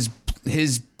about his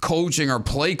coaching or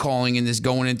play calling in this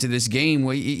going into this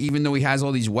game, even though he has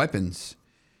all these weapons?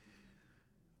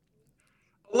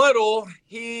 Little.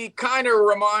 He kind of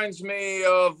reminds me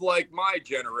of like my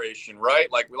generation,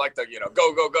 right? Like we like to,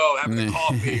 go, having the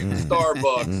coffee in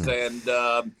Starbucks,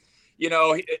 and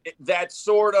that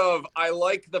sort of. I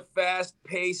like the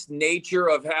fast-paced nature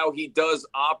of how he does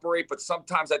operate, but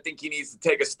sometimes I think he needs to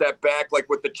take a step back, like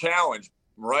with the challenge,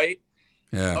 right?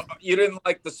 Yeah. You didn't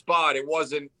like the spot. It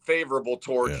wasn't favorable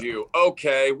towards you.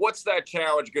 Okay, what's that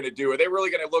challenge going to do? Are they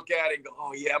really going to look at it and go,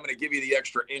 oh, yeah, I'm going to give you the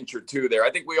extra inch or 2 there? I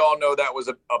think we all know that was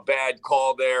a bad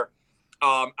call there.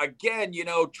 Again,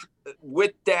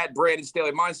 with that Brandon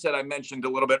Staley mindset I mentioned a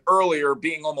little bit earlier,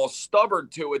 being almost stubborn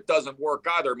to it doesn't work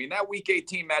either. I mean, that Week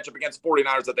 18 matchup against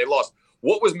 49ers that they lost,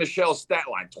 what was Michelle's stat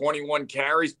line? 21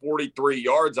 carries, 43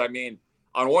 yards. I mean,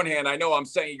 on one hand, I know I'm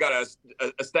saying you got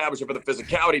to establish it for the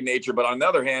physicality nature, but on the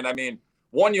other hand, I mean,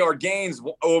 1-yard gains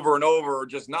over and over are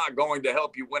just not going to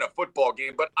help you win a football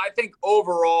game. But I think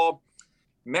overall,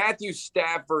 Matthew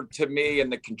Stafford, to me, and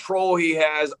the control he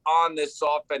has on this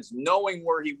offense, knowing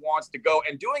where he wants to go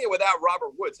and doing it without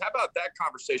Robert Woods. How about that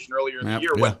conversation earlier in the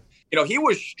year when, he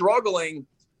was struggling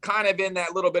kind of in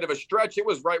that little bit of a stretch? It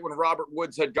was right when Robert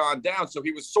Woods had gone down. So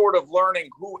he was sort of learning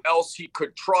who else he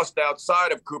could trust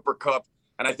outside of Cooper Kupp.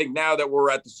 And I think now that we're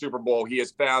at the Super Bowl, he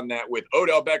has found that with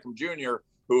Odell Beckham Jr.,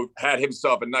 who had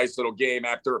himself a nice little game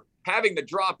after having the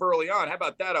drop early on. How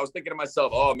about that? I was thinking to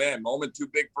myself, oh, man, moment too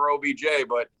big for OBJ.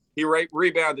 But he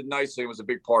rebounded nicely and was a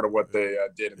big part of what they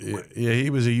did in the win. Yeah, he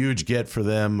was a huge get for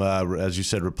them, as you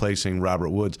said, replacing Robert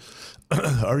Woods.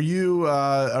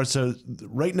 So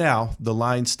right now the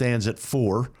line stands at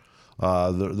 4.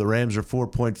 The Rams are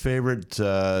 4-point favorite.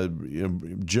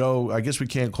 Joe, I guess we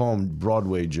can't call him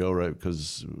Broadway Joe, right?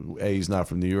 Because he's not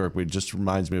from New York. But it just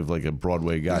reminds me of like a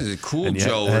Broadway guy. He's a cool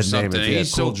Joe or something.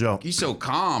 He's cool so Joe. He's so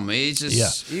calm. He's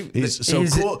just he's so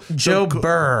cool. Joe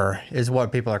Burr is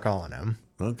what people are calling him.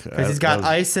 Okay. Because he's got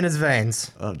ice in his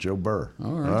veins. Oh, Joe Burr.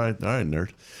 All right,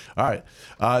 nerd. All right.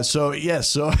 So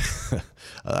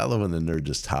I love when the nerd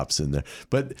just hops in there.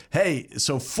 But hey,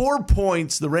 so 4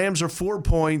 points. The Rams are 4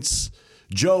 points.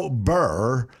 Joe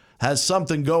Burr has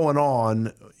something going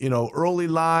on. Early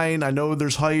line. I know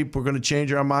there's hype. We're going to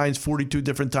change our minds 42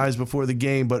 different times before the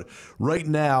game. But right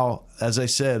now, as I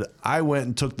said, I went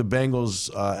and took the Bengals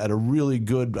at a really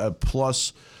good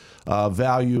plus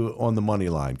value on the money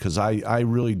line because I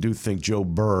really do think Joe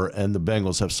Burr and the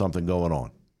Bengals have something going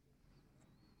on.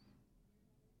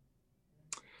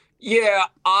 Yeah,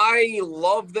 I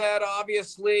love that,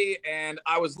 obviously. And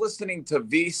I was listening to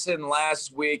VSiN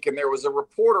last week, and there was a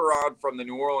reporter on from the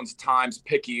New Orleans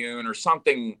Times-Picayune or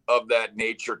something of that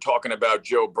nature talking about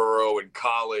Joe Burrow in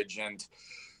college and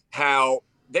how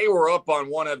they were up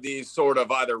on one of these sort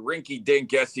of either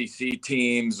rinky-dink SEC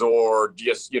teams or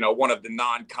just, one of the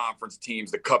non-conference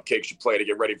teams, the cupcakes you play to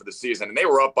get ready for the season. And they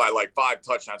were up by like 5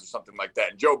 touchdowns or something like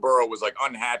that. And Joe Burrow was like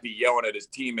unhappy, yelling at his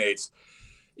teammates,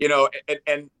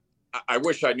 and I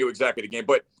wish I knew exactly the game,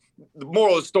 but the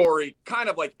moral of the story, kind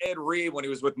of like Ed Reed when he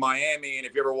was with Miami, and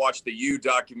if you ever watched the U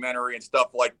documentary and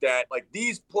stuff like that, like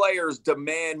these players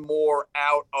demand more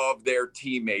out of their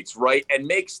teammates, right? And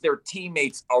makes their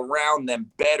teammates around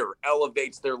them better,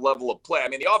 elevates their level of play. I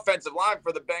mean, the offensive line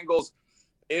for the Bengals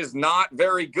is not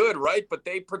very good, right? But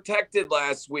they protected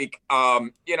last week.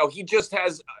 He just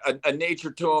has a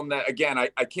nature to him that, again, I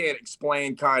can't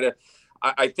explain kind of.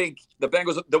 I think the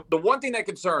Bengals, the one thing that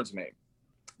concerns me,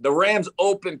 the Rams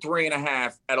opened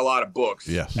 3.5 at a lot of books.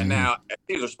 Yes. And now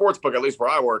these are sports book, at least where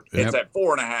I work. It's at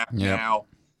 4.5 now.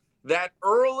 That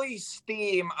early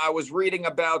steam I was reading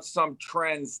about some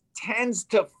trends tends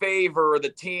to favor the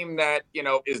team that,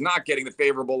 is not getting the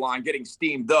favorable line, getting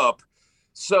steamed up.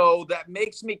 So that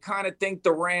makes me kind of think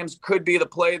the Rams could be the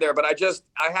play there. But I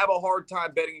have a hard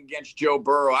time betting against Joe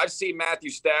Burrow. I've seen Matthew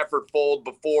Stafford fold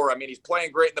before. I mean, he's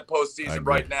playing great in the postseason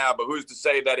right now, but who's to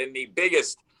say that in the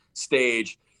biggest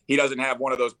stage, he doesn't have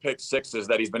one of those pick sixes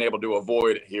that he's been able to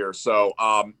avoid here. So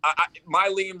my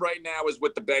lean right now is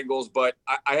with the Bengals, but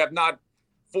I have not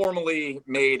formally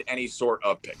made any sort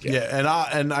of pick yet. Yeah,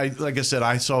 and I like I said,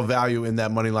 I saw value in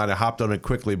that money line. I hopped on it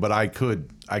quickly, but I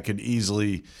could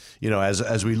easily,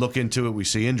 as we look into it, we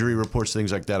see injury reports,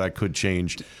 things like that. I could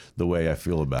change the way I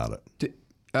feel about it.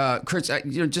 Chris,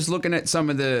 just looking at some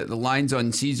of the lines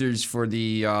on Caesars for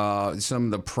the some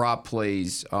of the prop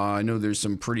plays, I know there's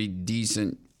some pretty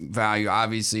decent value.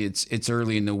 Obviously, it's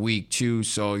early in the week too,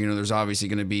 so there's obviously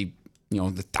going to be the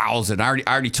 1,000. I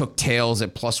already took tails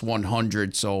at plus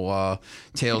 100, so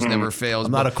tails never fails.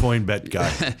 I'm not a coin bet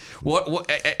guy. What are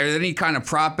there any kind of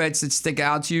prop bets that stick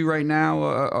out to you right now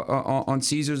on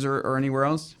Caesars or anywhere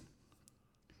else?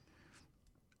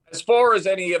 As far as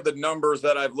any of the numbers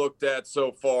that I've looked at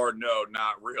so far, no,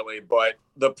 not really. But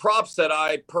the props that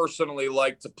I personally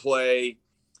like to play,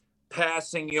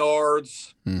 passing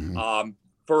yards,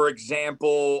 for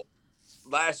example,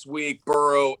 last week,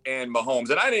 Burrow and Mahomes.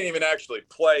 And I didn't even actually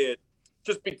play it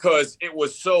just because it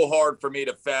was so hard for me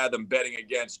to fathom betting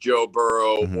against Joe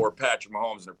Burrow or Patrick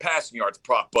Mahomes in their passing yards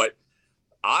prop. But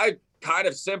I kind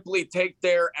of simply take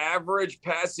their average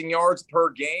passing yards per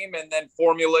game and then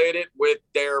formulate it with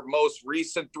their most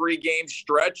recent 3-game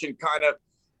stretch and kind of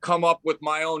come up with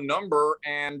my own number.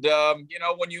 And,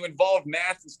 when you involve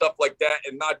math and stuff like that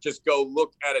and not just go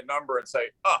look at a number and say,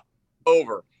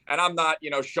 over. And I'm not,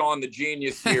 Sean the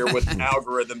genius here with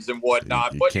algorithms and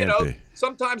whatnot. But,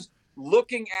 sometimes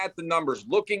looking at the numbers,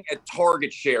 looking at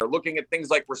target share, looking at things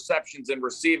like receptions and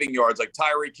receiving yards, like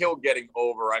Tyreek Hill getting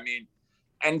over. I mean,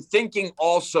 and thinking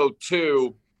also,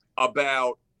 too,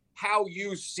 about how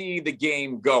you see the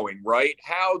game going, right?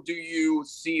 How do you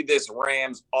see this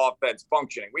Rams offense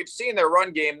functioning? We've seen their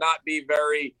run game not be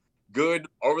very good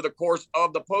over the course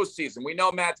of the postseason. We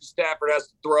know Matthew Stafford has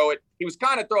to throw it. He was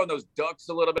kind of throwing those ducks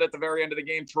a little bit at the very end of the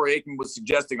game. Troy Aikman was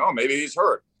suggesting, maybe he's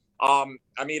hurt.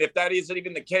 If that isn't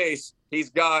even the case, he's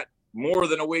got more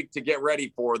than a week to get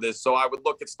ready for this. So I would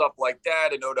look at stuff like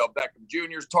that and Odell Beckham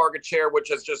Jr.'s target share, which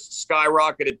has just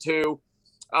skyrocketed too.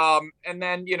 And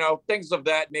then, things of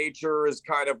that nature is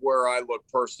kind of where I look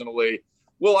personally.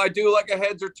 Will I do like a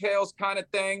heads or tails kind of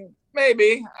thing?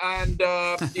 Maybe. And,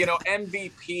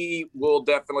 MVP will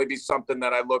definitely be something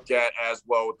that I look at as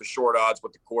well with the short odds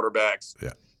with the quarterbacks.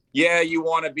 Yeah, you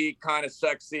want to be kind of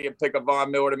sexy and pick a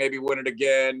Von Miller to maybe win it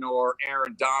again, or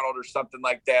Aaron Donald or something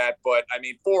like that. But,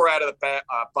 4 out of the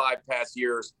 5 past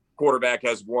years, quarterback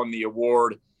has won the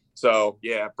award. So,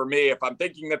 yeah, for me, if I'm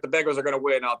thinking that the Bengals are going to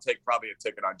win, I'll take probably a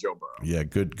ticket on Joe Burrow. Yeah,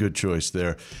 good choice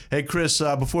there. Hey, Chris,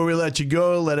 before we let you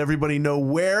go, let everybody know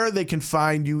where they can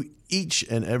find you each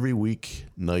and every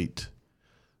weeknight.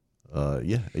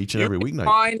 Each and every weeknight.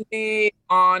 Find me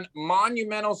on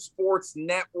Monumental Sports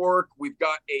Network. We've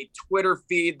got a Twitter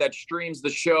feed that streams the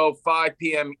show 5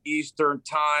 p.m. Eastern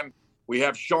time. We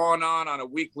have Sean on a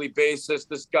weekly basis.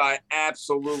 This guy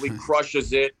absolutely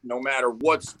crushes it no matter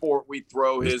what sport we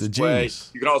throw his way.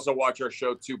 You can also watch our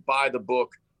show too,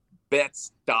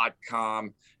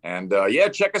 buythebookbets.com. And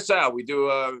check us out. We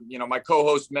do, my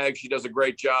co-host Meg, she does a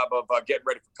great job of getting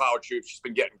ready for college hoops.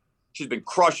 She's been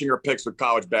crushing her picks with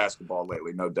college basketball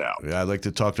lately, no doubt. Yeah, I'd like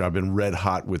to talk to her. I've been red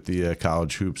hot with the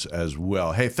college hoops as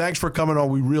well. Hey, thanks for coming on.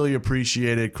 We really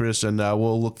appreciate it, Chris, and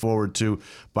we'll look forward to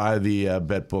buy the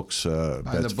bet books.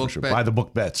 Buy the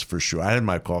book bets for sure. I had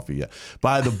my coffee yet.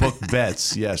 Buy the book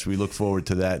bets. Yes, we look forward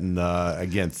to that. And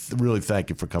again, really thank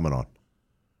you for coming on.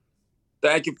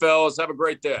 Thank you, fellas. Have a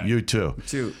great day. You too. You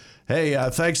too. Hey,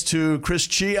 thanks to Chris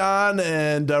Cheon.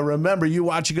 And remember, you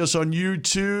watching us on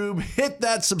YouTube, hit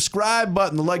that subscribe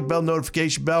button, the like bell,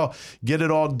 notification bell. Get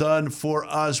it all done for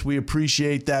us. We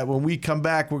appreciate that. When we come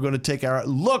back, we're going to take our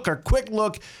quick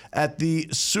look at the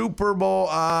Super Bowl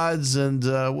odds. And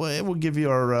we'll give you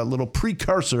our little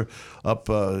precursor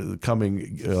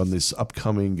coming on this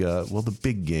upcoming, the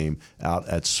big game out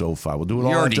at SoFi. We'll do it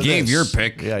all. You already gave your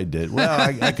pick. Yeah, I did.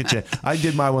 Well, I could change. I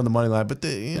did my one on the money line, but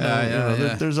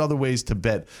there's other ways to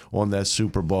bet on that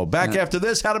Super Bowl. Back after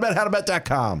this,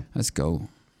 howtobet.com. Let's go.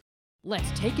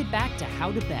 Let's take it back to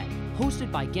How to Bet,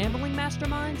 hosted by gambling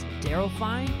masterminds Daryl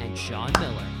Fine and Sean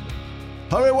Miller.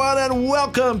 Hello, everyone, and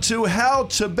welcome to How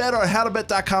to Bet, our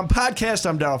howtobet.com podcast.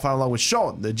 I'm Daryl Fine, along with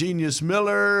Sean, the Genius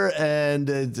Miller, and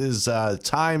it is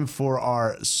time for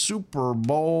our Super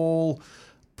Bowl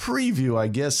preview, I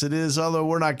guess it is. Although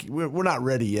we're not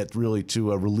ready yet, really,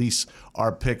 to release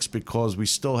our picks because we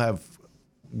still have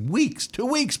 2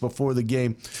 weeks before the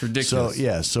game. It's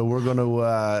ridiculous. So we're gonna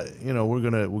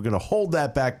we're gonna hold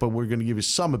that back, but we're gonna give you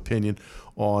some opinion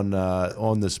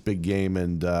on this big game.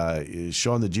 And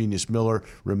Sean the Genius Miller,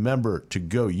 remember to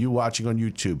go. You watching on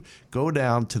YouTube, go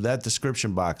down to that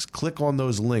description box, click on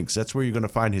those links. That's where you're gonna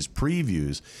find his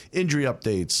previews, injury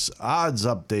updates, odds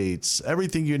updates,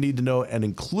 everything you need to know, and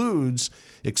includes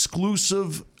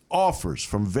exclusive offers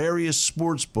from various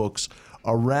sports books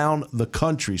around the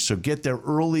country. So get there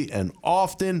early and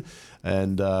often.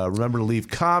 And remember to leave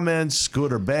comments,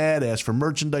 good or bad. Ask for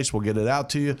merchandise. We'll get it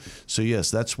out to you. So, yes,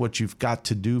 that's what you've got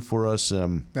to do for us.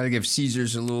 Got to give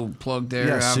Caesars a little plug there.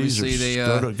 Yeah, obviously,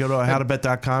 Caesars. Go to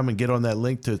howtobet.com and get on that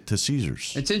link to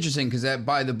Caesars. It's interesting because that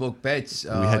Buy the Book Bets. We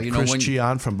had Chris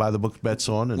Cheon from Buy the Book Bets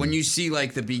on. And when you see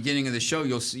like the beginning of the show,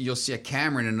 you'll see a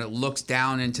camera and it looks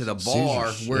down into the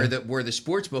bar Caesars, where the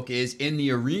sports book is in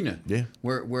the arena. Yeah.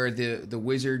 Where the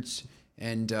Wizards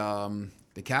and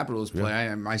the Capitals play.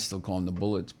 Yeah. I still call them the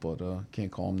Bullets, but can't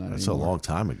call them that. That's anymore. a long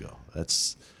time ago.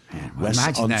 That's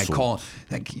imagine that call.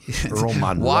 Earl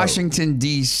Monroe. Washington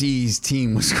D.C.'s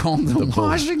team was called the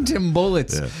Washington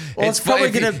Bullets. Yeah. Well, it's probably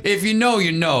if you know,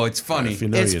 you know. It's funny.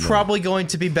 It's probably going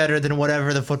to be better than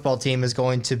whatever the football team is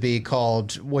going to be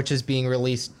called, which is being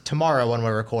released tomorrow when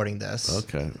we're recording this.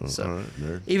 Okay. So, all right,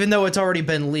 nerd. Even though it's already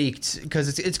been leaked,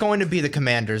 because it's going to be the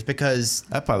Commanders, because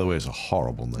that, by the way, is a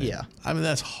horrible name. Yeah. I mean,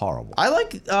 that's horrible. I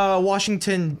like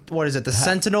Washington. What is it? The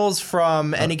Sentinels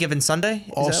from Any Given Sunday.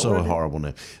 Is also a horrible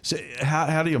name. So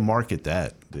how do you market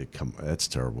that? That's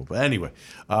terrible. But anyway,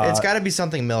 it's got to be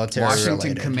something military Washington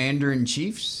related.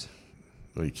 Commander-in-Chiefs.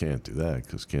 Well, you can't do that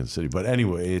because Kansas City. But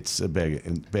anyway, it's a bad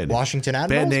name. Washington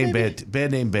Admirals,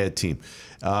 bad name, bad team.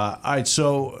 All right,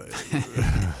 so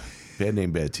bad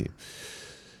name, bad team.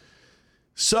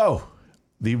 So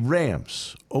the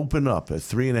Rams open up at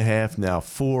 3.5, now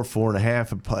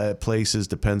 4.5 places.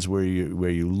 Depends where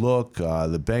you look.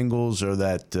 The Bengals are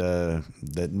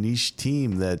that niche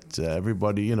team that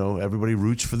everybody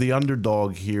roots for the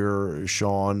underdog here,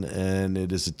 Sean, and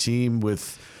it is a team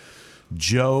with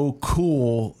Joe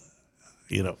Cool.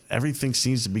 Everything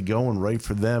seems to be going right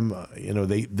for them.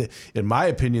 They in my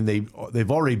opinion,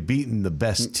 they've already beaten the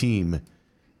best team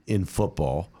in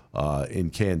football.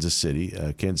 In Kansas City.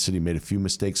 Kansas City made a few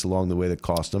mistakes along the way that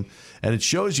cost them. And it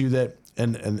shows you that,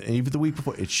 and even the week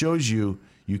before, it shows you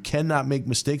You cannot make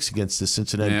mistakes against the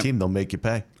Cincinnati team. They'll make you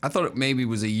pay. I thought it maybe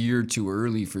was a year too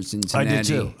early for Cincinnati.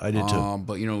 I did too.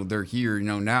 But, they're here.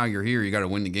 Now you're here. You got to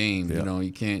win the game. Yeah.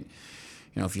 You can't,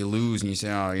 if you lose and you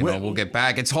say, we'll get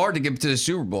back. It's hard to get to the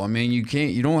Super Bowl. I mean,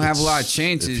 you don't have a lot of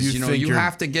chances. You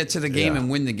have to get to the game and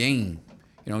win the game.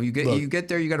 You get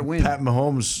there, you got to win. Pat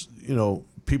Mahomes,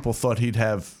 people thought he'd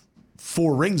have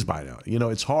 4 rings by now.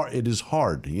 It's hard. It is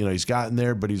hard. He's gotten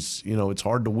there, but it's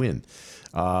hard to win.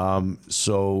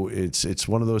 So it's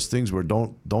one of those things where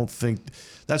don't think.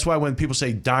 That's why when people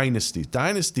say dynasties,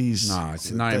 no,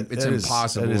 it's not. It's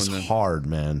impossible. That is hard,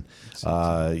 man.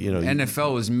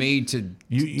 NFL is made to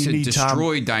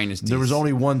destroy dynasties. There was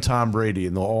only one Tom Brady,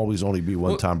 and there'll always only be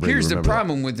one Tom Brady. Here's the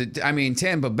problem with it. I mean,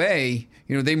 Tampa Bay,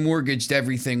 they mortgaged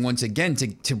everything once again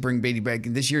to bring Brady back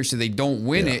this year, so they don't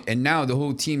win it, and now the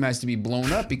whole team has to be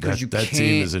blown up because that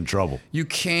team is in trouble. You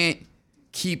can't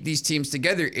keep these teams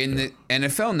together in the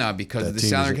NFL now because of the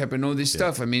salary cap and all this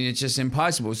stuff. I mean, it's just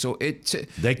impossible. So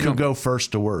they could go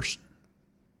first to worst.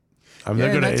 I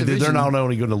mean, they're not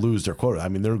only going to lose their quota. I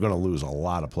mean, they're going to lose a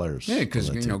lot of players. Yeah, because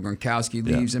Gronkowski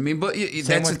leaves. I mean, but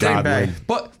that's the thing.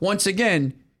 But once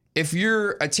again, if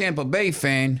you're a Tampa Bay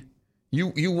fan,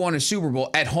 you won a Super Bowl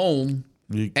at home.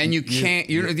 And you can't.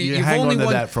 You've only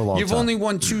won that for a long time. You've only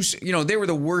won 2. They were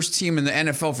the worst team in the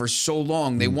NFL for so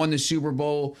long. They won the Super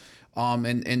Bowl.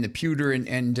 And the pewter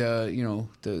and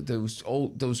those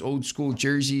old school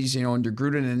jerseys, under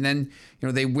Gruden, and then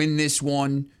they win this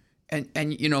one,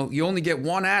 and you only get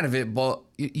one out of it, but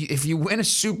if you win a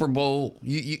Super Bowl,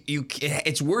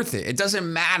 it's worth it. It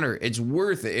doesn't matter. It's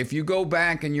worth it. If you go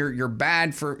back and you're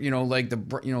bad for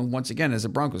once again as a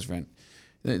Broncos fan.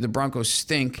 The Broncos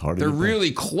stink. They're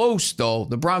really close, though.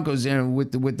 The Broncos,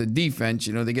 with the defense,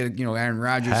 they get Aaron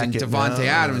Rodgers and Devontae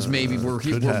Adams. Maybe we're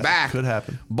back. Could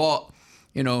happen. But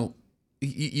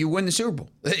you win the Super Bowl.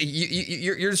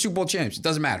 You're the Super Bowl champs. It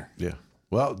doesn't matter. Yeah.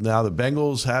 Well, now the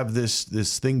Bengals have this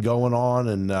thing going on,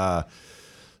 and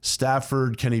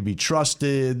Stafford, can he be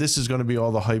trusted? This is going to be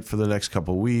all the hype for the next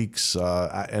couple of weeks,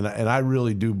 and I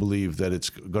really do believe that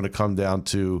it's going to come down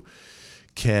to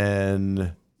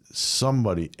can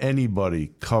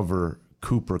anybody cover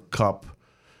Cooper Kupp.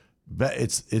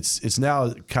 It's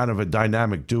now kind of a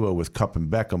dynamic duo with Kupp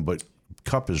and Beckham, but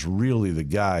Kupp is really the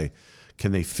guy.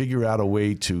 Can they figure out a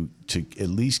way to at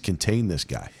least contain this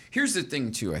guy? Here's the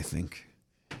thing, too, I think.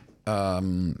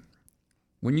 When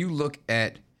you look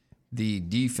at the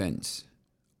defense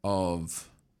of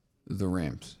the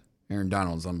Rams, Aaron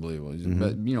Donald's unbelievable. He's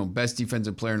best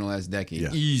defensive player in the last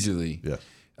decade, easily.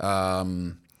 Yeah.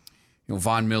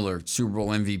 Von Miller, Super Bowl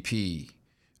MVP.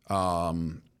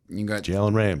 You got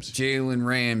Jalen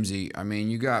Ramsey. I mean,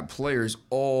 you got players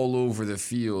all over the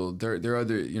field. There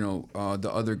other, the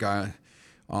other guy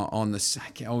on the.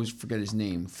 I always forget his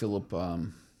name. Philip,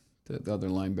 the other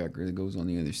linebacker that goes on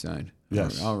the other side.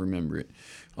 Yes, I'll remember it.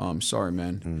 Sorry,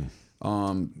 man.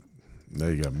 Now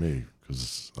you got me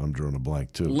because I'm drawing a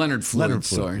blank too. Leonard Floyd.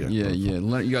 Sorry. Yeah.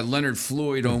 You got Leonard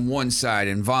Floyd on one side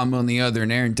and Von Miller on the other,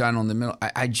 and Aaron Donald in the middle.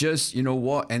 I just,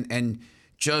 and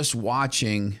just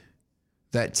watching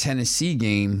that Tennessee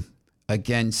game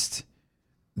against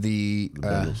the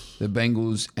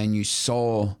Bengals, and you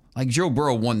saw Joe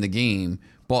Burrow won the game,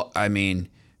 but I mean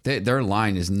their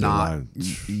line is not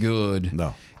good.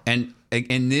 No, and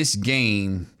in this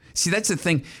game. See, that's the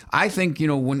thing. I think,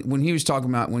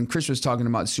 when Chris was talking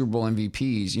about Super Bowl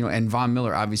MVPs, and Von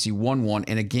Miller obviously won one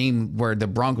in a game where the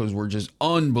Broncos were just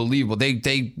unbelievable. They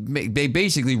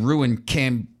basically ruined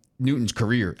Cam Newton's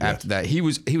career after that. He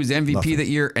was MVP that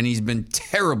year, and he's been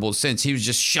terrible since. He was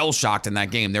just shell-shocked in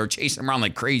that game. They were chasing him around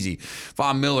like crazy.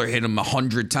 Von Miller hit him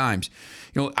 100 times.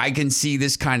 I can see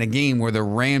this kind of game where the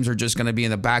Rams are just going to be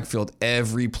in the backfield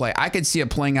every play. I could see it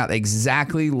playing out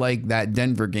exactly like that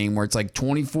Denver game where it's like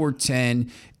 24-10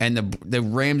 and the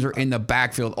Rams are in the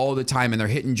backfield all the time and they're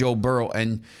hitting Joe Burrow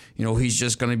and, he's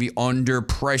just going to be under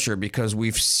pressure because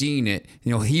we've seen it.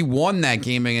 He won that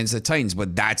game against the Titans,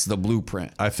 but that's the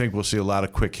blueprint. I think we'll see a lot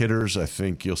of quick hitters. I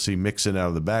think you'll see Mixon out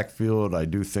of the backfield. I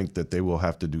do think that they will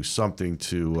have to do something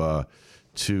to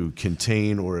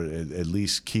contain or at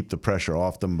least keep the pressure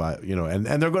off them by, and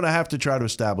they're going to have to try to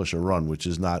establish a run, which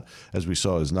is not, as we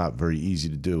saw, is not very easy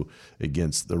to do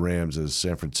against the Rams as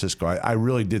San Francisco. I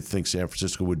really did think San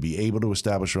Francisco would be able to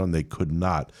establish a run. They could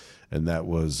not. And that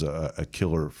was a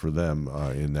killer for them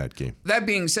in that game. That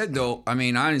being said, though, I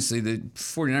mean, honestly, the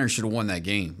 49ers should have won that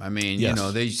game. I mean, yes.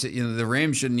 The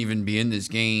Rams shouldn't even be in this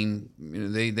game.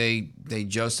 They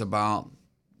just about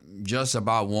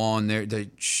won. They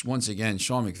once again,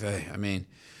 Sean McVay. I mean,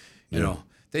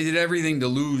 they did everything to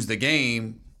lose the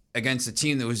game, against a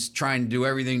team that was trying to do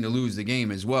everything to lose the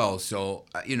game as well. So,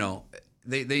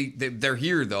 they're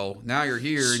here, though. Now you're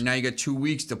here, and now you got 2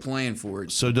 weeks to plan for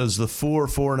it. So does the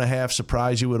 4.5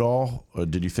 surprise you at all? Or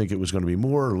did you think it was going to be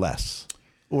more or less?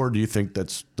 Or do you think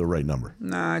that's the right number?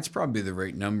 Nah, it's probably the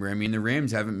right number. I mean, the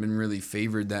Rams haven't been really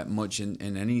favored that much in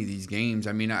any of these games.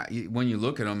 I mean, when you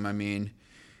look at them, I mean,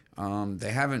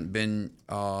 they haven't been,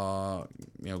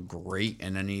 great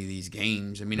in any of these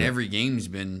games. I mean, every game's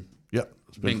been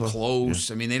been close.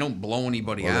 Yeah. I mean, they don't blow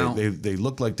anybody out. They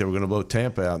looked like they were going to blow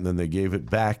Tampa out, and then they gave it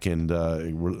back, and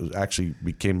actually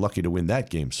became lucky to win that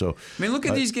game. So I mean, look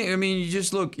at these games. I mean, you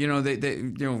just look.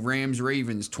 Rams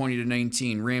Ravens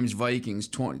 20-19, Rams Vikings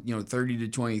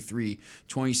 30-23,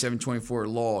 27-24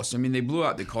 loss. I mean, they blew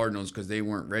out the Cardinals because they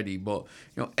weren't ready. But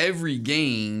every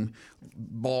game,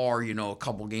 bar a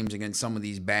couple games against some of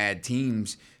these bad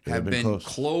teams, have been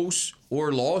close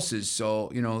or losses.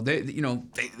 So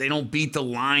they don't beat the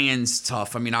Lions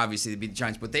tough. I mean, obviously they beat the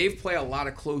Giants, but they've played a lot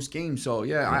of close games. So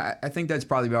I think that's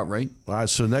probably about right. All right.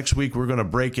 So next week we're going to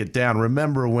break it down.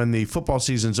 Remember, when the football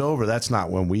season's over, that's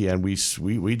not when we end. We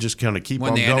just kind of keep on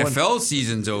going. When the NFL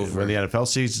season's over. When the NFL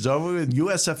season's over,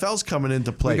 USFL's coming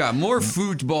into play. We got more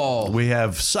football. We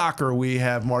have soccer. We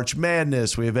have March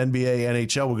Madness. We have NBA,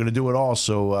 NHL. We're going to do it all.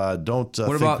 So don't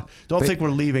think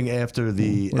we're leaving after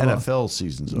the NFL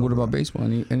season's over. What about baseball? Baseball?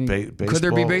 Could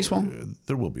there be baseball?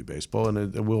 There will be baseball,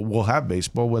 and we'll have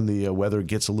baseball when the weather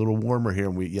gets a little warmer here.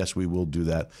 And we will do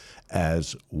that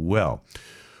as well.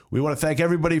 We want to thank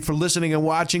everybody for listening and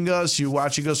watching us. You're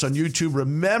watching us on YouTube.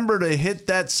 Remember to hit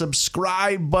that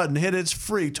subscribe button. Hit it. It's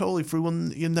free, totally free.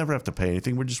 You never have to pay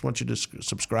anything. We just want you to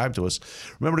subscribe to us.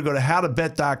 Remember to go to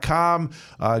howtobet.com.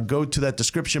 Go to that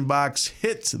description box.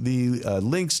 Hit the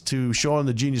links to Sean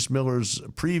the Genius Miller's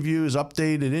previews,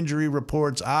 updated injury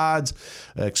reports, odds,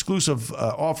 exclusive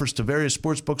offers to various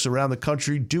sports books around the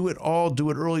country. Do it all.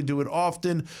 Do it early. Do it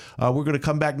often. We're going to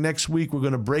come back next week. We're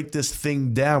going to break this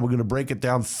thing down. We're going to break it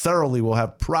down thoroughly. We'll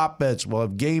have prop bets, we'll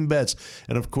have game bets,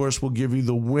 and of course we'll give you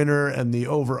the winner and the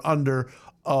over-under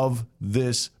of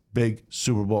this big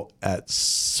Super Bowl at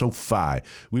SoFi.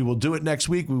 We will do it next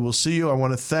week. We will see you. I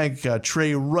want to thank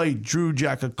Trey Wright, Drew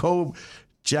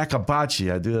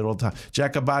Jacobacci, I do that all the time,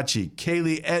 Jacobacci,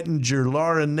 Kaylee Ettinger,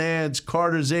 Laura Nance,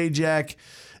 Carter Zajac,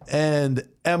 and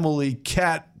Emily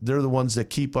Catt. They're the ones that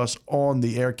keep us on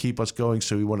the air, keep us going,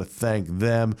 so we want to thank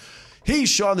them. He's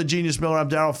Sean the Genius Miller. I'm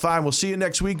Daryl Fine. We'll see you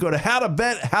next week. Go to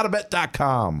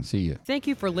howtobet.com. See you. Thank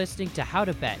you for listening to How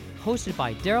to Bet, hosted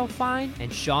by Daryl Fine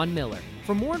and Sean Miller.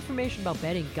 For more information about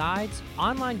betting guides,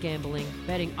 online gambling,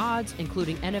 betting odds,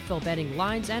 including NFL betting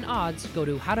lines and odds, go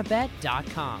to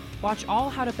howtobet.com. Watch all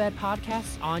How to Bet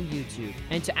podcasts on YouTube.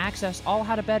 And to access all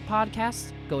How to Bet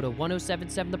podcasts, go to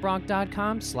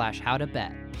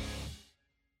 1077thebronx.com/howtobet.